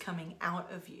what is coming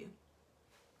out of you.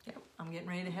 Yep, I'm getting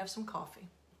ready to have some coffee.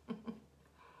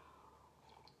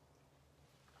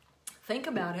 Think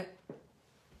about it.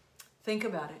 Think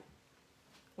about it.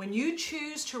 When you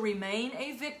choose to remain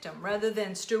a victim rather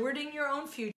than stewarding your own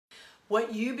future,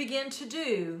 what you begin to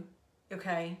do,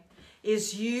 okay,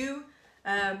 is you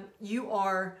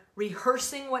are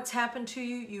rehearsing what's happened to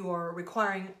you. You are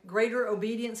requiring greater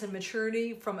obedience and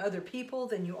maturity from other people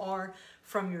than you are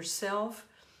from yourself.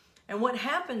 And what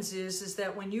happens is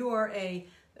that when you are a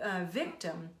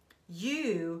victim,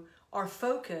 you are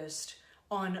focused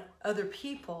on other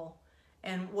people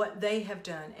and what they have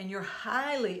done, and you're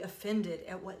highly offended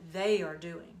at what they are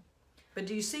doing. But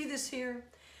do you see this here?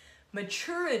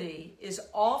 Maturity is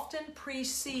often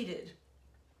preceded,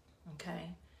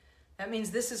 okay? That means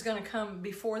this is going to come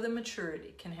before the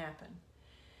maturity can happen.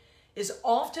 Is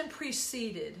often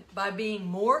preceded by being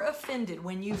more offended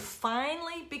when you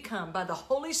finally become, by the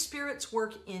Holy Spirit's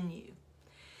work in you,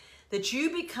 that you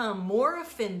become more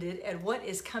offended at what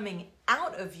is coming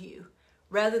out of you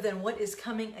rather than what is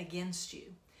coming against you.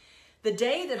 The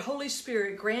day that Holy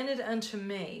Spirit granted unto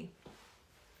me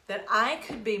that I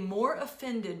could be more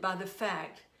offended by the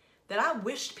fact that I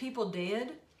wished people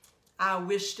dead, I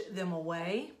wished them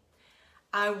away,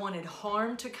 I wanted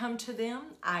harm to come to them,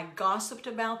 I gossiped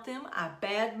about them, I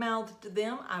badmouthed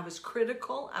them, I was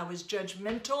critical, I was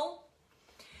judgmental,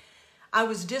 I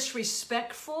was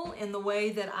disrespectful in the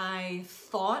way that I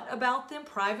thought about them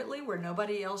privately where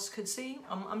nobody else could see.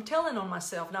 I'm telling on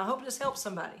myself. Now, I hope this helps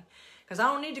somebody, because I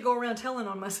don't need to go around telling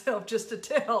on myself just to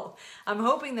tell. I'm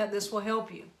hoping that this will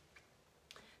help you.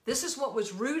 This is what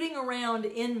was rooting around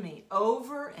in me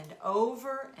over and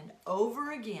over and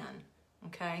over again,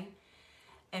 okay?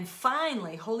 And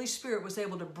finally, Holy Spirit was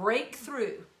able to break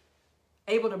through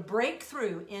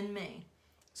in me,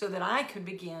 so that I could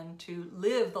begin to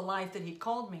live the life that He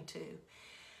called me to.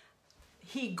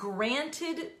 He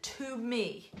granted to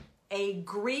me a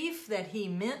grief that He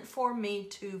meant for me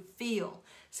to feel.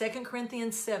 2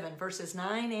 Corinthians 7, verses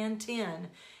 9 and 10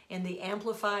 in the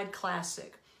Amplified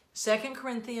Classic. 2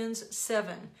 Corinthians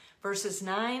 7, verses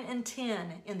 9 and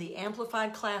 10 in the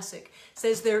Amplified Classic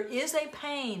says, there is a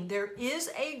pain, there is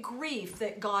a grief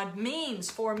that God means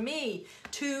for me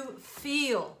to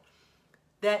feel.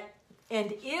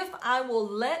 And if I will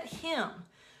let Him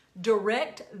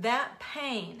direct that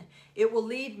pain, it will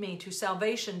lead me to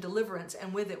salvation, deliverance,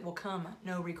 and with it will come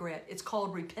no regret. It's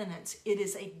called repentance. It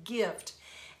is a gift.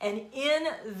 And in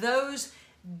those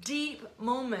deep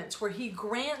moments where He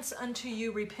grants unto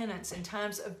you repentance in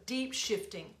times of deep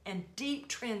shifting and deep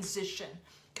transition,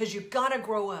 because you've got to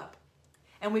grow up.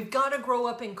 And we've got to grow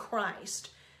up in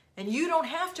Christ. And you don't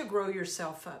have to grow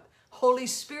yourself up. Holy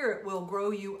Spirit will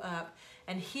grow you up.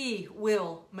 And He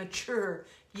will mature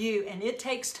you. And it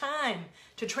takes time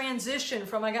to transition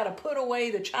from I got to put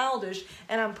away the childish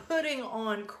and I'm putting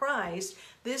on Christ.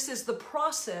 This is the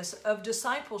process of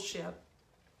discipleship,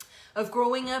 of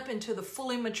growing up into the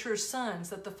fully mature sons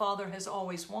that the Father has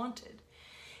always wanted.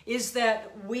 Is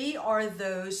that we are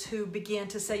those who begin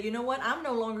to say, you know what, I'm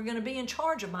no longer going to be in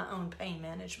charge of my own pain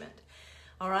management.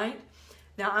 All right?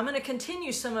 Now, I'm going to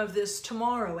continue some of this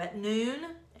tomorrow at noon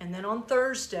and then on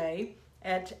Thursday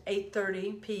at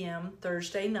 8:30 p.m.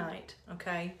 Thursday night,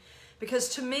 okay? Because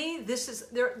to me, this is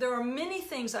there are many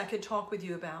things I could talk with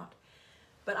you about,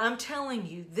 but I'm telling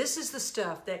you, this is the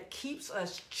stuff that keeps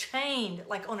us chained,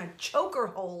 like on a choker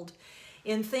hold,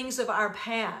 in things of our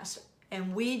past,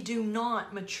 and we do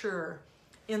not mature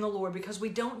in the Lord because we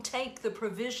don't take the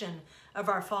provision of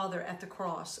our Father at the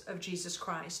cross of Jesus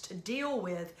Christ to deal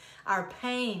with our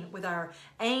pain, with our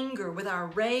anger, with our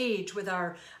rage, with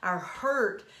our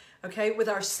hurt, okay, with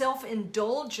our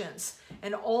self-indulgence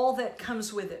and all that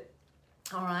comes with it,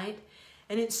 all right?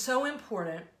 And it's so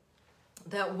important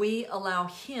that we allow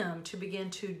Him to begin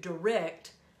to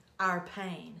direct our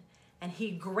pain. And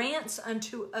He grants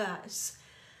unto us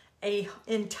an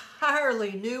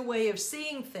entirely new way of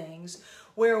seeing things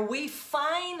where we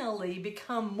finally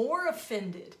become more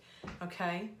offended,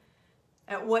 okay,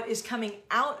 at what is coming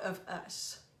out of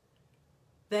us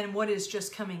than what is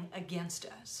just coming against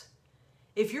us.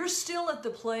 If you're still at the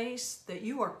place that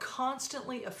you are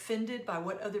constantly offended by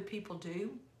what other people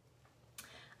do,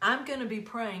 I'm going to be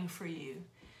praying for you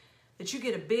that you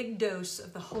get a big dose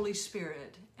of the Holy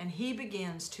Spirit and He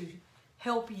begins to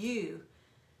help you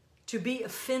to be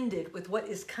offended with what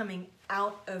is coming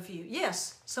out of you.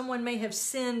 Yes, someone may have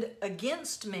sinned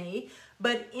against me,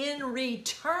 but in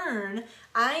return,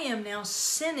 I am now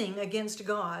sinning against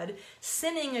God,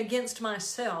 sinning against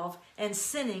myself, and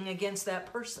sinning against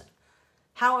that person.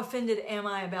 How offended am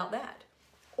I about that?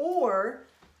 Or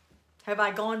have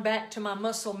I gone back to my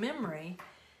muscle memory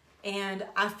and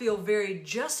I feel very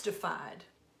justified?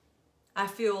 I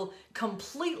feel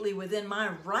completely within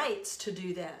my rights to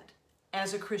do that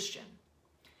as a Christian.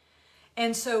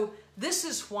 And so this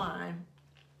is why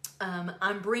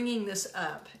I'm bringing this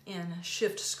up in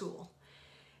Shift School,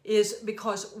 is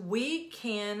because we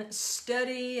can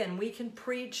study and we can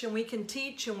preach and we can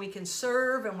teach and we can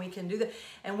serve and we can do that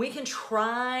and we can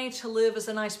try to live as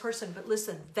a nice person. But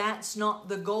listen, that's not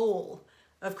the goal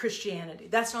of Christianity.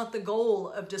 That's not the goal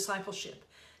of discipleship.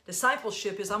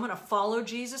 Discipleship is I'm going to follow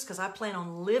Jesus because I plan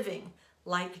on living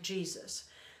like Jesus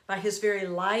by His very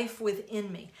life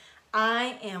within me.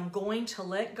 I am going to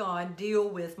let God deal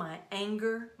with my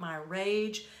anger, my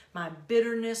rage, my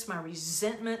bitterness, my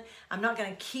resentment. I'm not going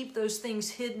to keep those things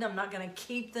hidden. I'm not going to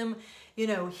keep them,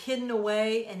 hidden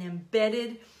away and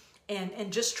embedded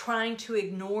and just trying to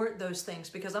ignore those things.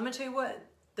 Because I'm going to tell you what,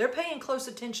 they're paying close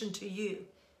attention to you,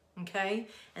 okay?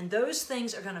 And those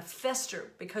things are going to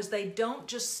fester because they don't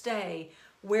just stay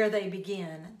where they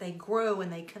begin. They grow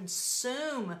and they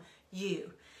consume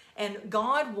you. And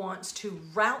God wants to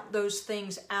rout those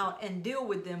things out and deal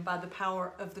with them by the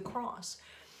power of the cross.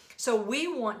 So we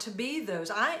want to be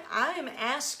those. I am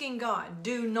asking God,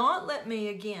 do not let me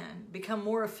again become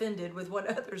more offended with what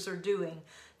others are doing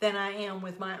than I am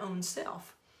with my own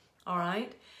self. All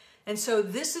right? And so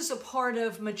this is a part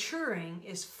of maturing,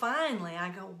 is finally I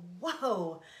go,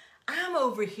 whoa, I'm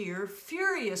over here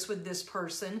furious with this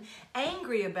person,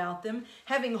 angry about them,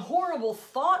 having horrible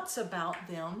thoughts about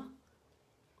them.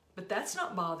 But that's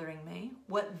not bothering me.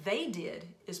 What they did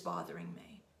is bothering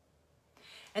me.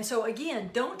 And so again,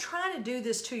 don't try to do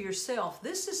this to yourself.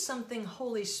 This is something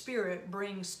Holy Spirit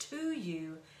brings to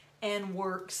you and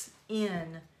works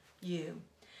in you.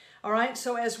 All right,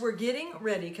 so as we're getting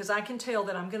ready, because I can tell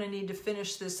that I'm going to need to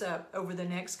finish this up over the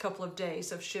next couple of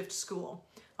days of Shift School.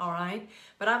 All right,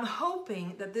 but I'm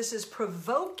hoping that this is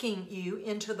provoking you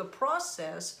into the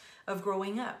process of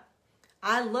growing up.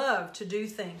 I love to do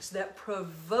things that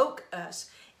provoke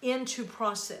us into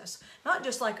process. Not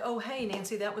just like, oh, hey,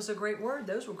 Nancy, that was a great word.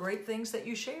 Those were great things that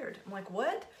you shared. I'm like,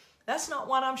 what? That's not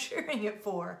what I'm sharing it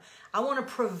for. I want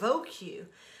to provoke you.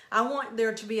 I want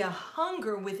there to be a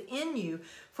hunger within you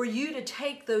for you to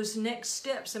take those next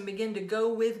steps and begin to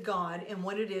go with God in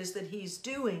what it is that He's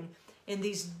doing in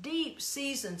these deep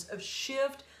seasons of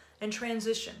shift and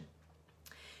transition.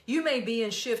 You may be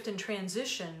in shift and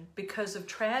transition because of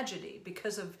tragedy,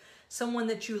 because of someone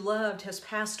that you loved has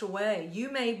passed away.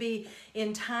 You may be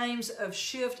in times of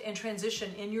shift and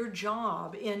transition in your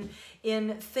job,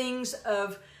 in things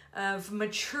of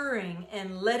maturing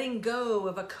and letting go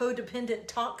of a codependent,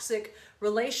 toxic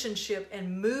relationship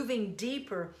and moving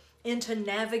deeper into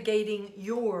navigating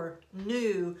your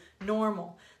new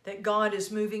normal that God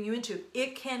is moving you into.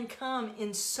 It can come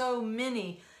in so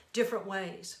many different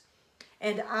ways.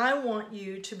 And I want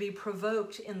you to be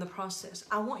provoked in the process.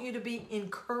 I want you to be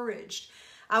encouraged.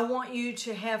 I want you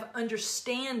to have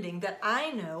understanding that I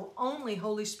know only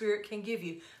Holy Spirit can give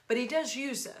you. But He does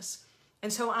use us.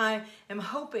 And so I am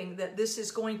hoping that this is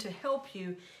going to help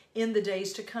you in the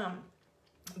days to come.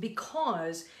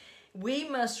 Because we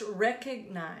must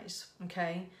recognize,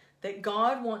 okay, that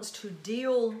God wants to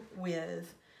deal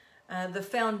with the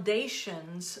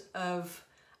foundations of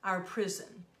our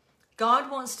prison.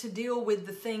 God wants to deal with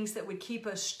the things that would keep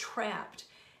us trapped.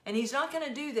 And He's not going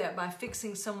to do that by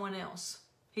fixing someone else.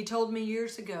 He told me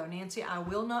years ago, Nancy, I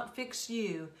will not fix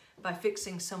you by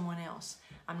fixing someone else.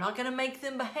 I'm not going to make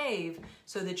them behave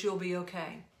so that you'll be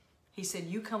okay. He said,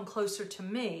 you come closer to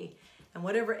me, and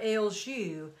whatever ails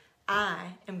you, I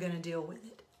am going to deal with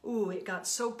it. Ooh, it got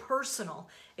so personal.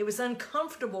 It was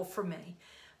uncomfortable for me.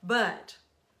 But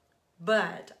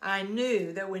I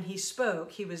knew that when he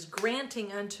spoke, he was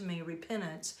granting unto me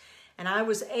repentance, and I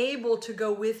was able to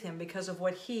go with him because of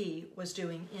what he was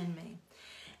doing in me.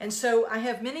 And so I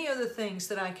have many other things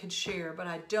that I could share, but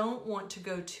I don't want to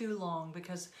go too long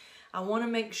because I want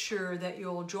to make sure that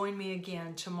you'll join me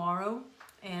again tomorrow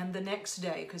and the next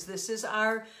day, because this is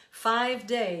our 5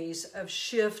 days of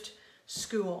Shift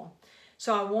School.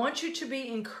 So I want you to be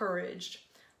encouraged,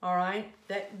 all right,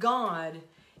 that God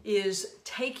is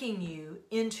taking you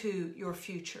into your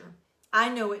future. I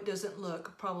know it doesn't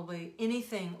look probably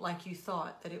anything like you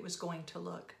thought that it was going to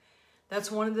look.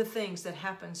 That's one of the things that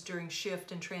happens during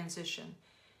shift and transition.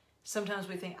 Sometimes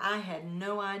we think, I had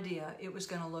no idea it was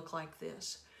going to look like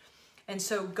this. And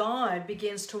so God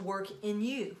begins to work in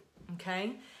you,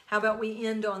 okay? How about we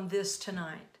end on this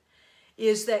tonight?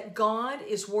 Is that God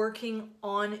is working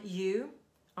on you,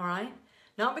 all right?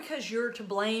 Not because you're to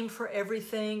blame for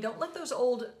everything. Don't let those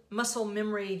old muscle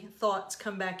memory thoughts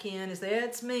come back in. Is that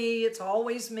it's me, it's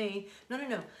always me. No.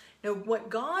 No, what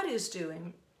God is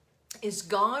doing is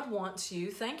God wants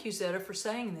you, thank you Zeta for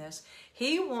saying this,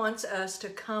 he wants us to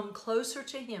come closer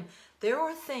to him. There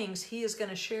are things he is going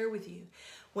to share with you.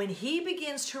 When he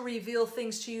begins to reveal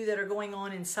things to you that are going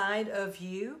on inside of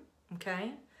you,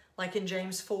 okay, like in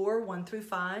James 4, 1 through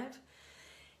 5,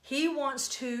 he wants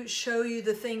to show you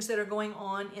the things that are going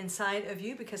on inside of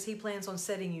you because he plans on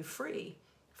setting you free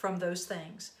from those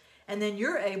things. And then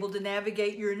you're able to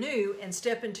navigate your new and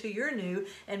step into your new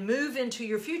and move into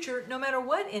your future no matter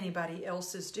what anybody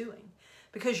else is doing.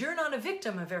 Because you're not a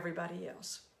victim of everybody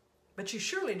else. But you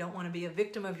surely don't want to be a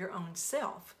victim of your own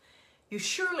self. You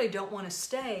surely don't want to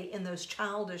stay in those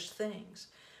childish things,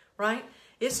 right?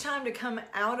 It's time to come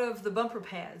out of the bumper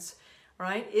pads,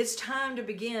 right? It's time to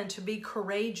begin to be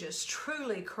courageous,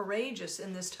 truly courageous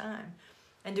in this time,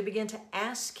 and to begin to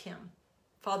ask him,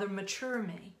 Father, mature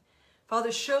me.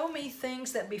 Father, show me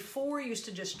things that before used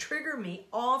to just trigger me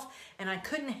off and I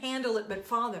couldn't handle it. But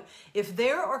Father, if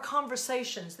there are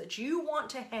conversations that you want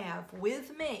to have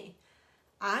with me,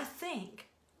 I think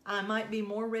I might be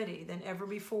more ready than ever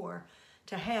before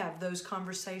to have those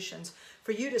conversations.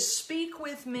 For you to speak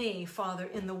with me, Father,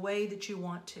 in the way that you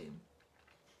want to.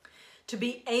 To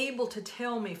be able to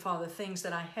tell me, Father, things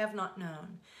that I have not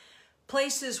known.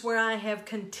 Places where I have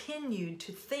continued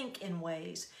to think in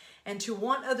ways and to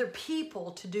want other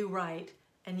people to do right,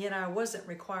 and yet I wasn't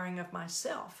requiring of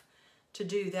myself to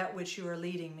do that which you are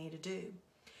leading me to do.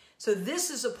 So this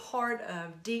is a part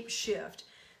of deep shift.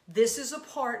 This is a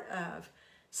part of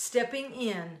stepping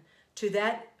in to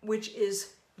that which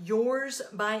is yours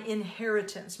by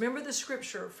inheritance. Remember the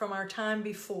scripture from our time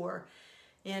before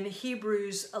in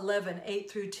Hebrews 11, 8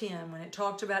 through 10, when it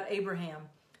talked about Abraham,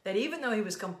 that even though he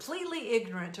was completely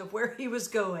ignorant of where he was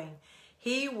going,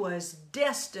 he was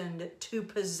destined to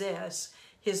possess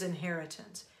his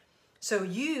inheritance. So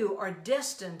you are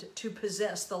destined to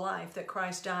possess the life that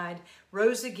Christ died,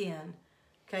 rose again,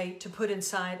 okay, to put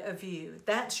inside of you.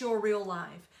 That's your real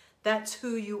life. That's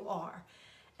who you are.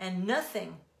 And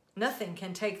nothing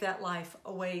can take that life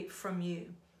away from you.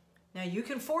 Now you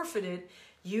can forfeit it.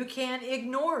 You can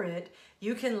ignore it.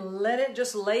 You can let it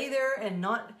just lay there and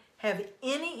not have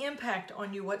any impact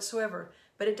on you whatsoever.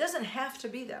 But it doesn't have to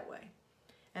be that way.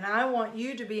 And I want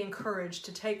you to be encouraged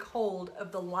to take hold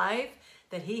of the life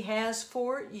that he has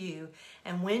for you.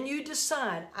 And when you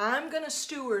decide, I'm going to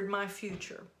steward my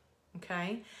future,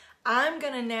 okay? I'm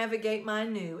going to navigate my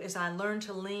new as I learn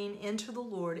to lean into the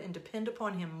Lord and depend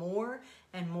upon him more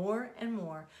and more and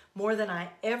more than I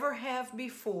ever have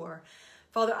before.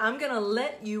 Father, I'm going to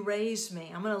let you raise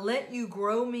me. I'm going to let you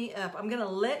grow me up. I'm going to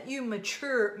let you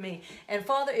mature me. And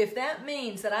Father, if that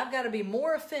means that I've got to be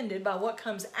more offended by what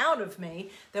comes out of me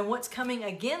than what's coming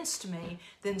against me,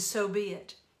 then so be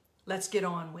it. Let's get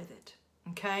on with it.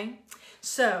 Okay?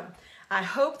 So, I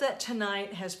hope that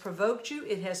tonight has provoked you.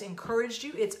 It has encouraged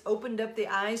you. It's opened up the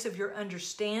eyes of your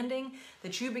understanding,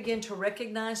 that you begin to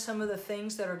recognize some of the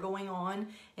things that are going on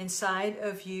inside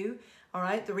of you. All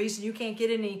right, the reason you can't get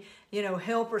any,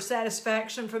 help or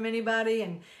satisfaction from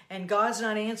anybody, and God's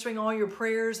not answering all your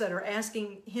prayers that are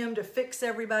asking him to fix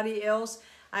everybody else.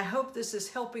 I hope this is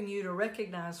helping you to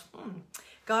recognize,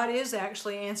 God is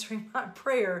actually answering my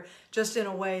prayer just in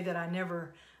a way that I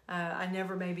never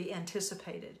maybe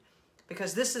anticipated.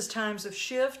 Because this is times of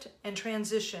shift and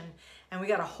transition, and we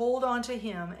got to hold on to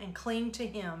him and cling to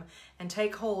him and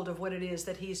take hold of what it is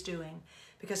that he's doing.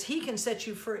 because he can set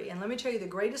you free. And let me tell you, the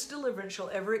greatest deliverance you'll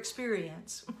ever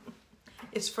experience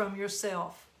is from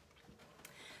yourself.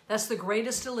 That's the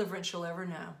greatest deliverance you'll ever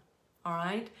know. All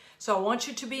right? So I want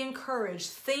you to be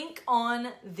encouraged. Think on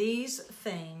these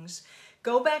things.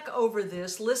 Go back over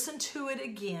this. Listen to it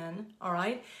again. All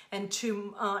right? And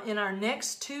in our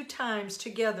next 2 times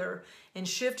together in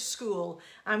Shift School,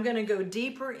 I'm going to go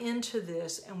deeper into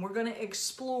this, and we're going to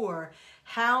explore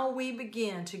how we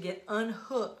begin to get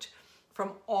unhooked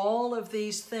from all of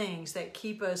these things that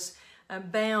keep us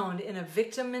bound in a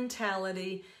victim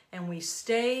mentality, and we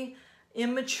stay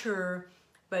immature.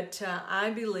 But I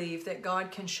believe that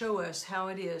God can show us how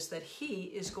it is that he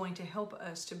is going to help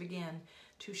us to begin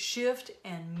to shift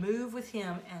and move with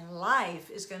him, and life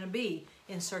is going to be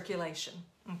in circulation.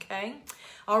 Okay?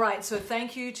 All right, so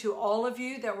thank you to all of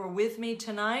you that were with me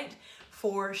tonight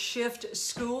for Shift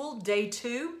School Day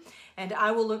 2, and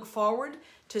I will look forward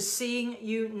to seeing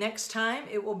you next time.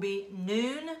 It will be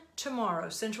noon tomorrow,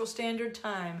 Central Standard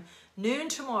Time. Noon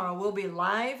tomorrow, we'll be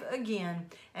live again,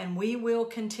 and we will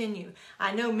continue.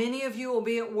 I know many of you will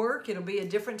be at work. It'll be a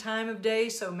different time of day,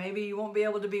 so maybe you won't be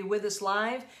able to be with us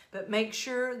live, but make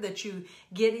sure that you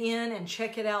get in and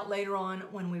check it out later on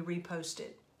when we repost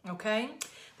it. Okay?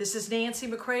 This is Nancy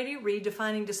McCready,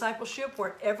 Redefining Discipleship,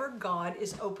 wherever God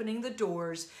is opening the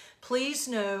doors. Please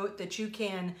know that you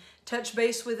can touch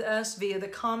base with us via the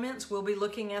comments. We'll be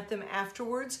looking at them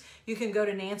afterwards. You can go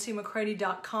to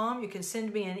nancymccready.com. You can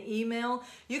send me an email.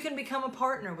 You can become a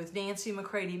partner with Nancy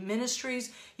McCready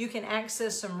Ministries. You can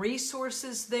access some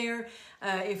resources there.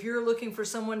 If you're looking for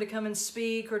someone to come and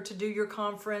speak or to do your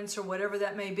conference or whatever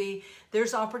that may be,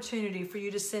 there's opportunity for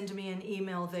you to send me an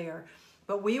email there.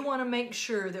 But we want to make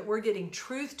sure that we're getting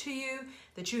truth to you,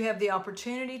 that you have the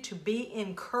opportunity to be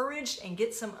encouraged and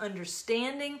get some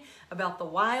understanding about the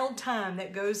wild time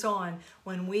that goes on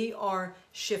when we are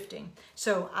shifting.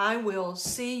 So I will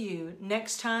see you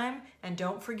next time, and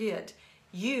don't forget,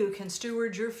 you can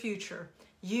steward your future.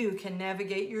 You can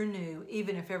navigate your new,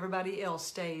 even if everybody else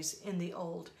stays in the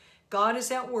old. God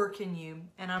is at work in you,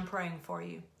 and I'm praying for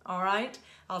you. All right?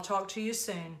 I'll talk to you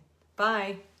soon.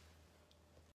 Bye.